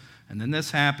baptized, and then this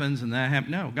happens, and that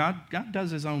happens. No, God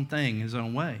does his own thing, his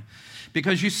own way.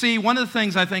 Because you see, one of the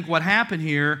things I think what happened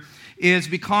here is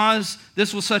because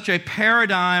this was such a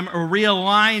paradigm or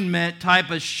realignment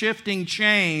type of shifting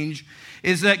change,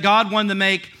 is that God wanted to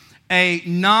make a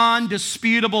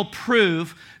non-disputable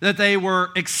proof that they were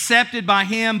accepted by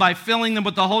him by filling them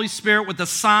with the Holy Spirit with the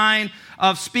sign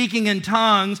of speaking in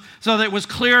tongues, so that it was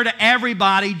clear to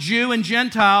everybody, Jew and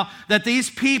Gentile, that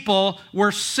these people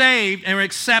were saved and were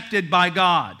accepted by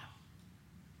God.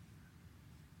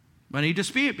 But he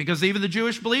disputed, because even the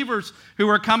Jewish believers who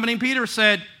were accompanying Peter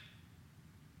said,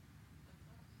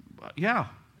 yeah,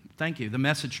 thank you, the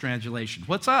Message translation.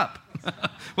 What's up?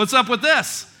 What's up with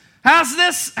this? How's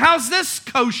this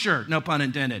kosher? No pun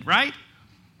intended, right?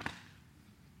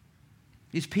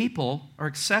 These people are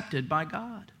accepted by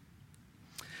God.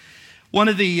 One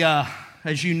of the,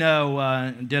 as you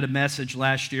know, did a message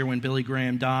last year when Billy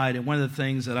Graham died, and one of the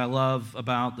things that I love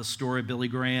about the story of Billy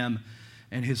Graham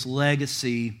and his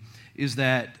legacy is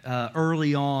that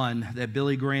early on, that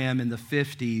Billy Graham in the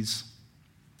 50s,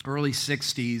 early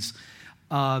 60s,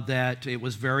 that it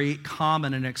was very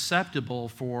common and acceptable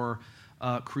for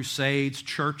crusades,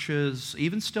 churches,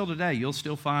 even still today, you'll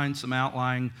still find some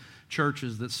outlying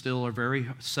churches that still are very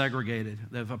segregated.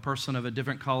 If a person of a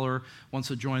different color wants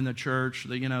to join the church,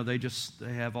 they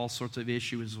have all sorts of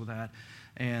issues with that.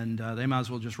 And they might as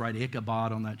well just write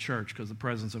Ichabod on that church because the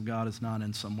presence of God is not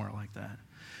in somewhere like that.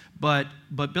 But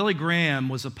Billy Graham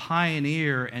was a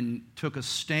pioneer and took a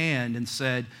stand and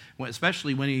said,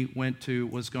 especially when he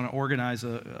was going to organize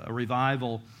a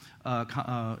revival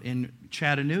in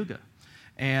Chattanooga.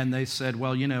 And they said,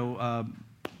 well,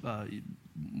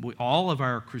 all of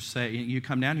our crusade, you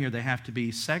come down here, they have to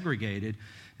be segregated.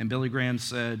 And Billy Graham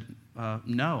said,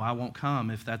 no, I won't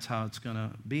come if that's how it's going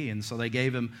to be. And so they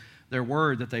gave him their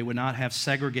word that they would not have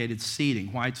segregated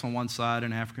seating, whites on one side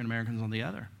and African Americans on the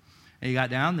other. And he got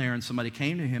down there and somebody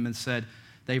came to him and said,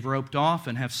 they've roped off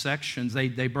and have sections.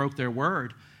 They broke their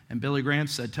word. And Billy Graham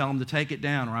said, tell them to take it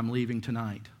down or I'm leaving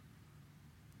tonight.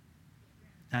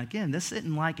 Now again, this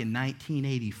isn't like in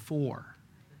 1984.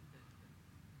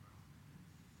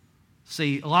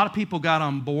 See, a lot of people got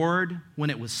on board when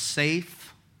it was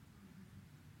safe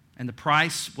and the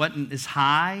price wasn't as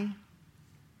high.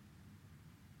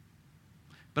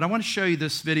 But I want to show you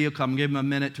this video clip. I'm going to give him a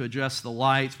minute to adjust the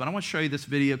lights, but I want to show you this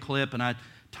video clip, and I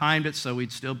timed it so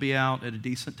we'd still be out at a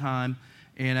decent time.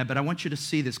 But I want you to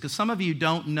see this, because some of you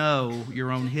don't know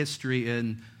your own history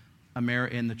in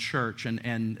the church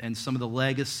and some of the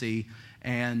legacy,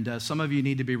 and some of you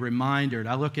need to be reminded.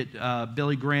 I look at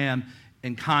Billy Graham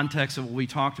in context of what we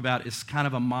talked about. It's kind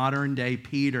of a modern-day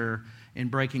Peter in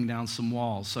breaking down some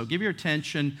walls. So give your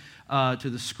attention to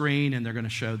the screen, and they're going to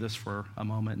show this for a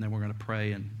moment, and then we're going to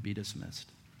pray and be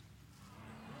dismissed.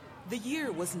 The year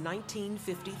was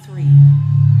 1953.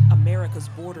 America's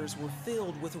borders were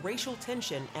filled with racial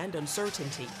tension and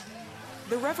uncertainty.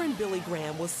 The Reverend Billy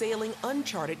Graham was sailing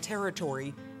uncharted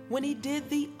territory when he did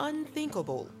the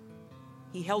unthinkable.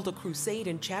 He held a crusade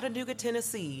in Chattanooga,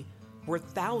 Tennessee, where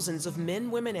thousands of men,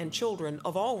 women, and children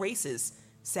of all races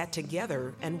sat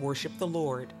together and worshiped the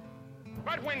Lord.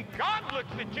 But when God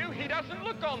looks at you, he doesn't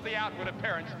look on the outward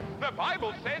appearance. The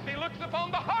Bible says he looks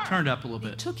upon the heart. Turn it up a little He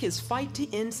bit. took his fight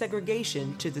to end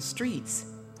segregation to the streets.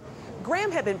 Graham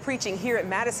had been preaching here at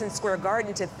Madison Square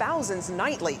Garden to thousands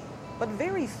nightly, but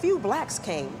very few blacks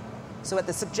came. So at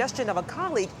the suggestion of a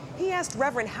colleague, he asked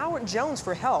Reverend Howard Jones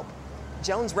for help.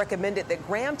 Jones recommended that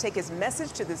Graham take his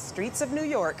message to the streets of New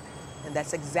York, and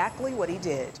that's exactly what he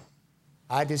did.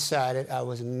 I decided I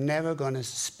was never going to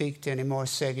speak to any more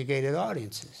segregated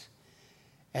audiences.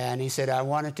 And he said, I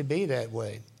want it to be that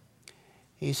way.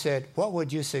 He said, what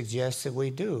would you suggest that we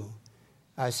do?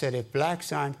 I said, if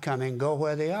blacks aren't coming, go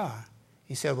where they are.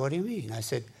 He said, what do you mean? I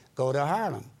said, go to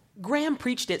Harlem. Graham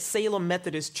preached at Salem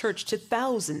Methodist Church to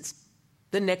thousands.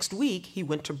 The next week, he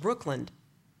went to Brooklyn.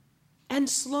 And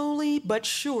slowly but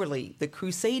surely, the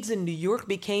Crusades in New York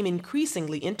became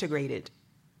increasingly integrated.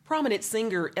 Prominent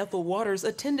singer Ethel Waters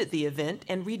attended the event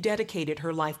and rededicated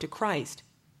her life to Christ.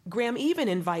 Graham even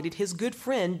invited his good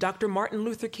friend, Dr. Martin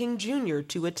Luther King Jr.,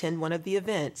 to attend one of the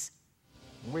events.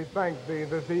 We thank thee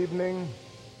this evening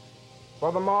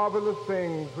for the marvelous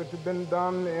things which have been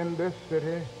done in this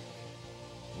city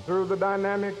through the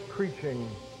dynamic preaching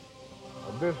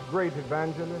of this great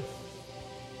evangelist.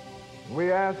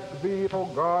 We ask thee, O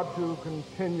God, to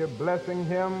continue blessing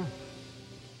him.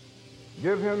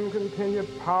 Give him continued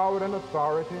power and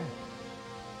authority.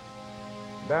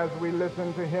 And as we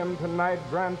listen to him tonight,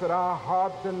 grant that our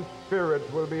hearts and spirits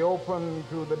will be open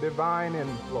to the divine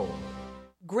inflow.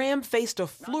 Graham faced a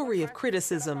flurry of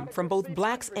criticism from both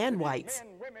blacks and whites,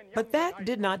 but that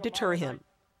did not deter him.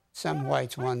 Some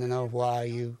whites wanted to know why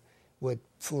you would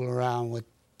fool around with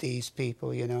these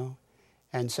people, you know.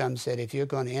 And some said, if you're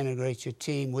going to integrate your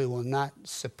team, we will not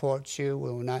support you,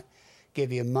 we will not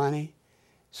give you money.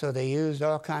 So they used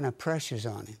all kind of pressures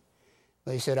on him.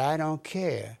 But he said, I don't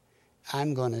care.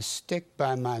 I'm going to stick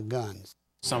by my guns.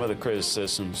 Some of the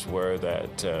criticisms were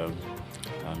that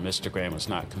Mr. Graham was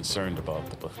not concerned about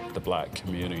the black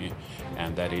community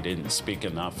and that he didn't speak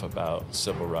enough about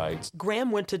civil rights.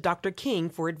 Graham went to Dr. King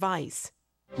for advice.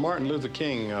 Martin Luther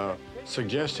King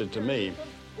suggested to me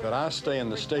that I stay in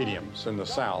the stadiums in the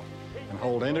South and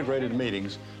hold integrated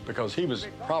meetings because he was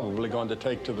probably going to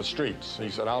take to the streets. He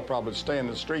said, I'll probably stay in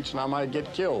the streets and I might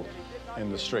get killed in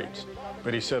the streets.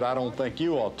 But he said, I don't think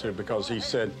you ought to, because he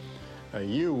said,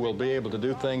 you will be able to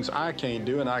do things I can't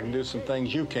do and I can do some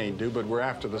things you can't do, but we're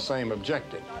after the same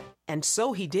objective. And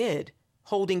so he did,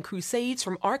 holding crusades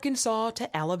from Arkansas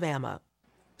to Alabama.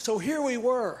 So here we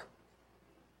were,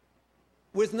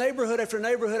 with neighborhood after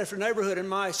neighborhood after neighborhood in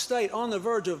my state on the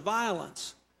verge of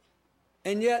violence.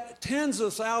 and yet tens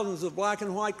of thousands of black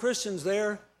and white Christians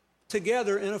there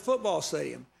together in a football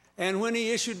stadium. And when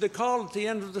he issued the call at the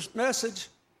end of the message,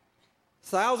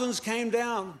 thousands came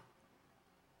down,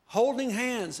 holding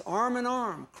hands, arm in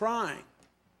arm, crying.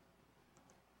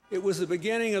 It was the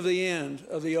beginning of the end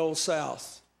of the Old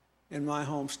South in my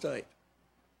home state.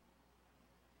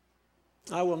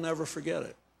 I will never forget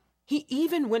it. He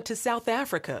even went to South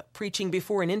Africa, preaching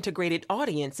before an integrated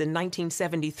audience in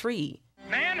 1973.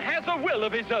 Man has a will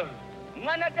of his own.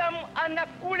 Mwanadamu ana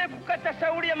kule kukata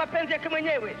shauri ya mapenzi yake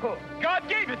mwenyewe. God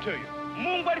gave it to you.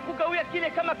 Mungu alikugawia kile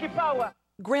kama kipawa.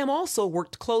 Graham also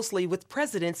worked closely with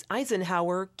Presidents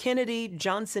Eisenhower, Kennedy,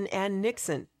 Johnson, and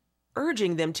Nixon,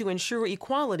 urging them to ensure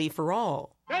equality for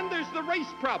all. Then there's the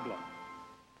race problem.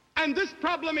 And this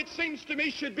problem, it seems to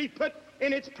me, should be put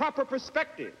in its proper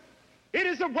perspective. It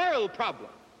is a world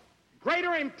problem.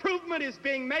 Greater improvement is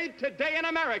being made today in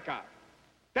America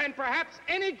than perhaps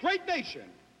any great nation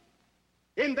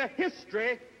in the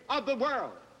history of the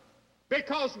world,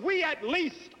 because we at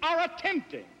least are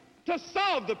attempting to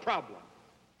solve the problem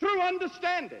through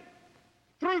understanding,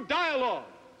 through dialogue,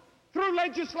 through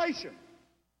legislation.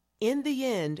 In the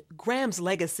end, Graham's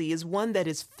legacy is one that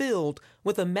is filled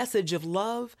with a message of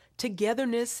love,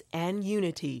 togetherness, and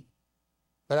unity.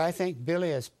 But I think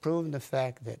Billy has proven the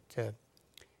fact that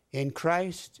in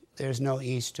Christ, there's no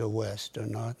east or west or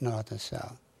north or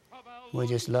south. We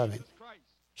just love him.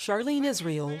 Charlene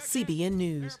Israel, CBN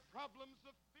News.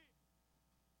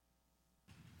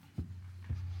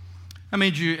 How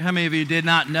many of you did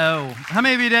not know? How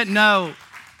many of you didn't know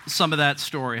some of that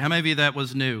story? How many of you that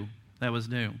was new? That was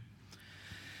new.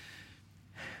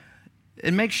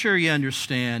 And make sure you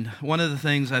understand, one of the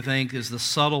things I think is the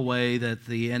subtle way that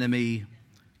the enemy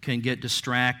can get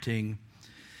distracting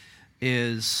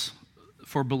is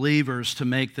for believers to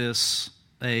make this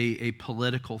a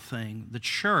political thing. The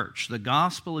church, the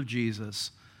gospel of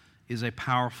Jesus, is a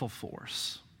powerful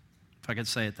force, if I could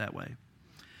say it that way.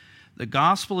 The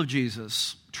gospel of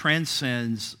Jesus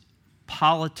transcends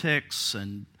politics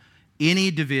and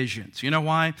any divisions. You know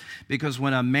why? Because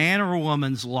when a man or a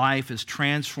woman's life is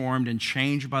transformed and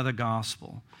changed by the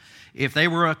gospel, if they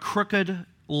were a crooked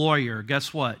lawyer,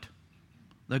 guess what?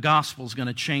 The gospel is going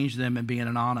to change them and be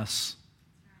an honest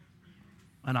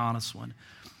one.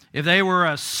 If they were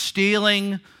a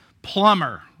stealing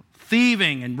plumber,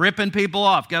 thieving and ripping people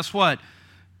off, guess what?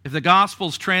 If the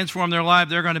gospel's transformed their life,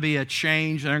 they're going to be a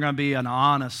change. They're going to be an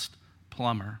honest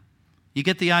plumber. You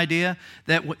get the idea?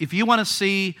 That if you want to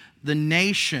see the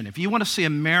nation, if you want to see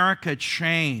America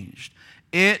changed,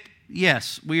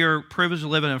 yes, we are privileged to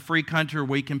live in a free country where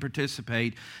we can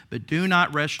participate, but do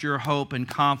not rest your hope and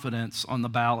confidence on the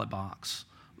ballot box.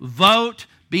 Vote,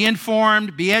 be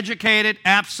informed, be educated,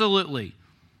 absolutely.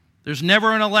 There's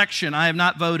never an election I have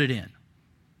not voted in.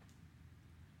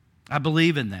 I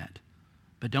believe in that.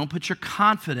 But don't put your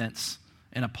confidence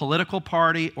in a political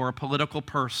party or a political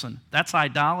person. That's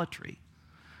idolatry.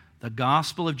 The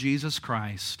gospel of Jesus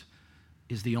Christ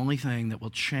is the only thing that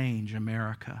will change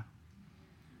America.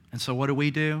 And so what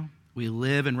do? We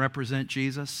live and represent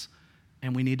Jesus,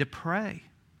 and we need to pray.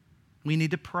 We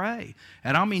need to pray.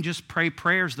 And I don't mean just pray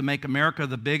prayers to make America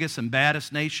the biggest and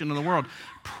baddest nation in the world.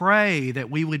 Pray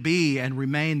that we would be and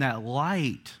remain that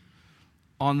light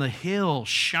on the hill,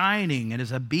 shining and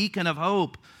as a beacon of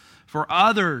hope for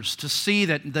others to see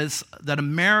that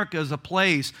America is a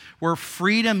place where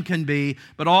freedom can be,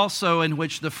 but also in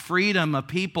which the freedom of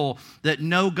people that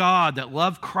know God, that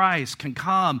love Christ, can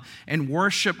come and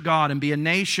worship God and be a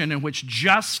nation in which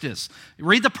justice.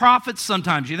 Read the prophets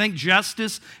sometimes. You think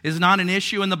justice is not an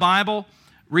issue in the Bible?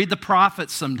 Read the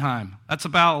prophets sometime. That's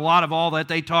about a lot of all that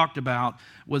they talked about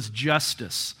was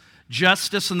justice.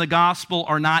 Justice and the gospel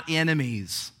are not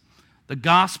enemies. The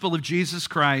gospel of Jesus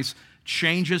Christ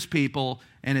changes people,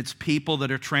 and it's people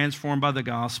that are transformed by the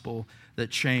gospel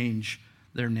that change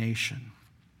their nation.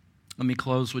 Let me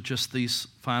close with just these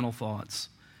final thoughts.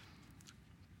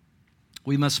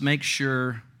 We must make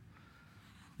sure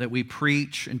that we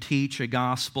preach and teach a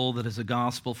gospel that is a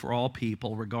gospel for all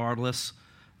people, regardless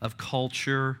of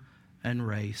culture and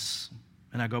race.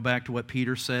 And I go back to what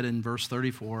Peter said in verse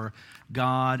 34,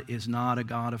 God is not a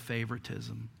God of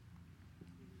favoritism.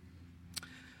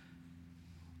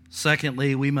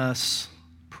 Secondly, we must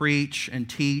preach and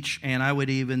teach, and I would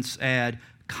even add,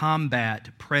 combat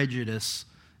prejudice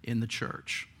in the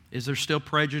church. Is there still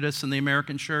prejudice in the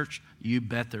American church? You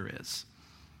bet there is.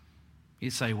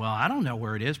 You say, well, I don't know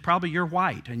where it is. Probably you're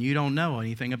white and you don't know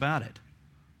anything about it.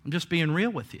 I'm just being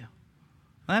real with you.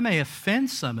 That may offend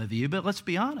some of you, but let's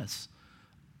be honest.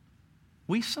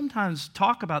 We sometimes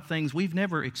talk about things we've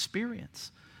never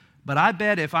experienced. But I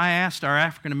bet if I asked our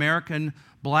African American,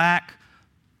 black,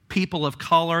 people of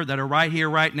color that are right here,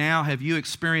 right now, have you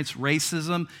experienced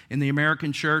racism in the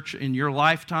American church in your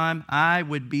lifetime? I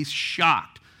would be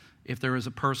shocked if there was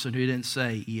a person who didn't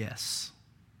say yes.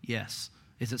 Yes.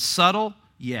 Is it subtle?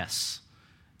 Yes.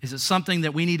 Is it something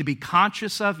that we need to be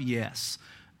conscious of? Yes.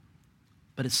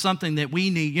 But it's something that we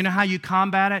need. You know how you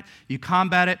combat it? You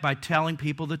combat it by telling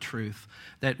people the truth.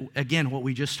 That, again, what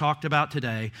we just talked about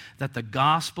today, that the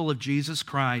gospel of Jesus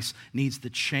Christ needs to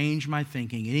change my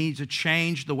thinking. It needs to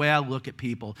change the way I look at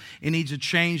people. It needs to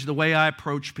change the way I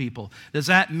approach people. Does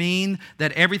that mean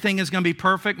that everything is going to be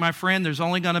perfect, my friend? There's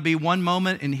only going to be one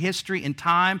moment in history, in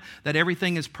time, that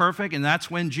everything is perfect, and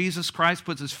that's when Jesus Christ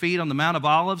puts his feet on the Mount of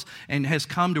Olives and has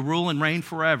come to rule and reign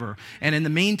forever. And in the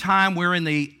meantime, we're in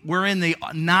the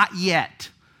not yet.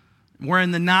 We're in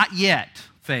the not yet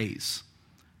phase.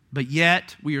 But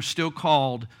yet, we are still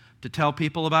called to tell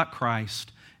people about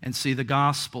Christ and see the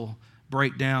gospel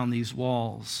break down these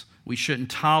walls. We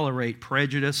shouldn't tolerate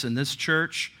prejudice in this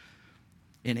church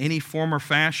in any form or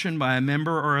fashion by a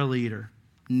member or a leader.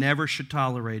 Never should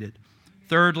tolerate it.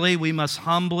 Thirdly, we must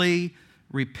humbly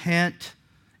repent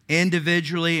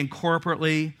individually and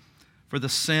corporately for the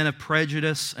sin of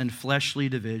prejudice and fleshly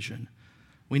division.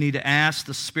 We need to ask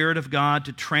the Spirit of God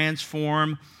to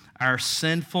transform our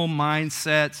sinful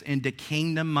mindsets into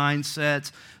kingdom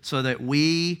mindsets so that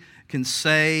we can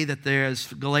say that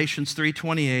there's, Galatians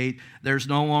 3:28, there's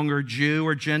no longer Jew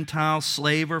or Gentile,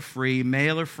 slave or free,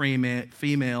 male or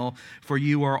female, for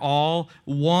you are all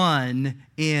one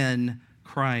in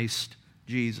Christ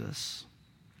Jesus.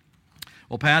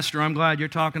 Well, Pastor, I'm glad you're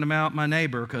talking about my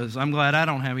neighbor because I'm glad I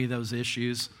don't have any of those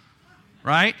issues,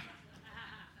 right?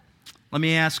 Let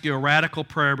me ask you a radical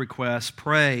prayer request.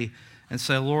 Pray and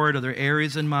say, Lord, are there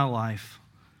areas in my life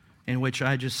in which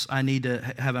I need to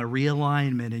have a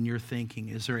realignment in your thinking?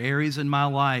 Is there areas in my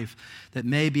life that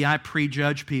maybe I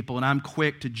prejudge people and I'm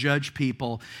quick to judge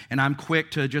people and I'm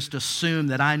quick to just assume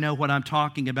that I know what I'm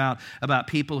talking about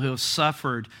people who have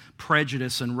suffered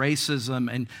prejudice and racism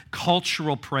and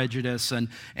cultural prejudice, and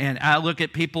I look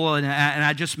at people and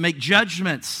I just make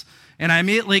judgments. And I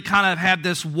immediately kind of have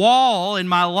this wall in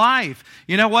my life.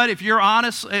 You know what? If you're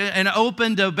honest and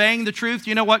open to obeying the truth,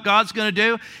 you know what God's going to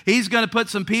do? He's going to put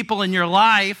some people in your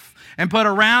life and put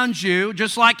around you,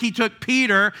 just like he took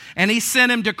Peter and he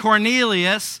sent him to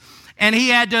Cornelius, and he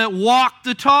had to walk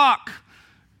the talk.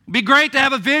 It'd be great to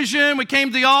have a vision. We came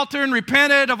to the altar and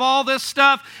repented of all this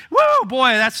stuff. Woo,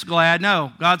 boy, that's glad.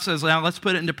 No, God says, now let's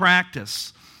put it into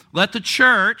practice. Let the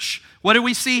church, what do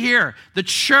we see here? The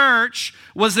church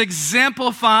was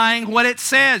exemplifying what it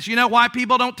says. You know why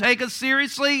people don't take us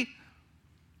seriously?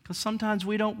 Because sometimes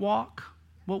we don't walk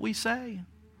what we say.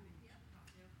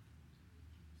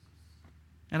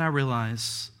 And I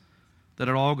realize that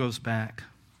it all goes back,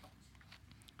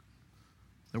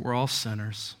 that we're all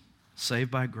sinners,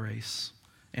 saved by grace,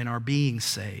 and are being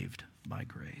saved by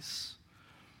grace.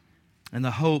 And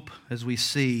the hope, as we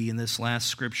see in this last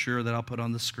scripture that I'll put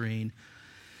on the screen,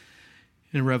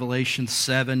 in Revelation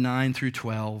 7,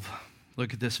 9-12,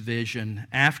 look at this vision.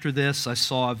 After this, I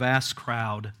saw a vast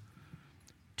crowd,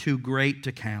 too great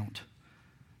to count,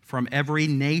 from every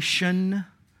nation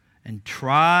and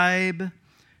tribe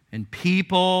and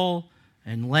people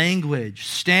and language,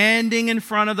 standing in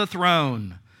front of the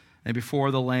throne and before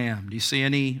the Lamb. Do you see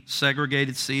any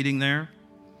segregated seating there?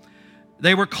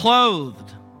 They were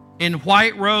clothed in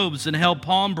white robes and held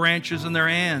palm branches in their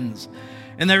hands.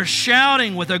 And they're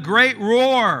shouting with a great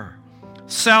roar,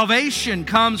 salvation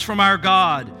comes from our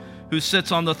God who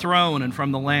sits on the throne and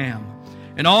from the Lamb.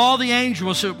 And all the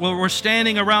angels were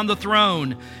standing around the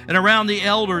throne and around the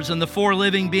elders and the four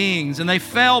living beings. And they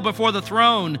fell before the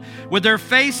throne with their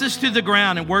faces to the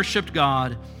ground and worshiped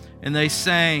God. And they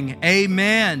sang,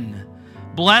 Amen.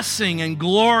 Blessing and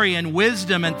glory and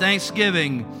wisdom and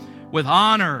thanksgiving with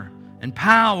honor and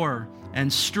power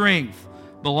and strength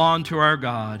belong to our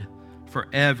God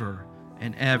forever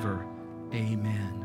and ever. Amen.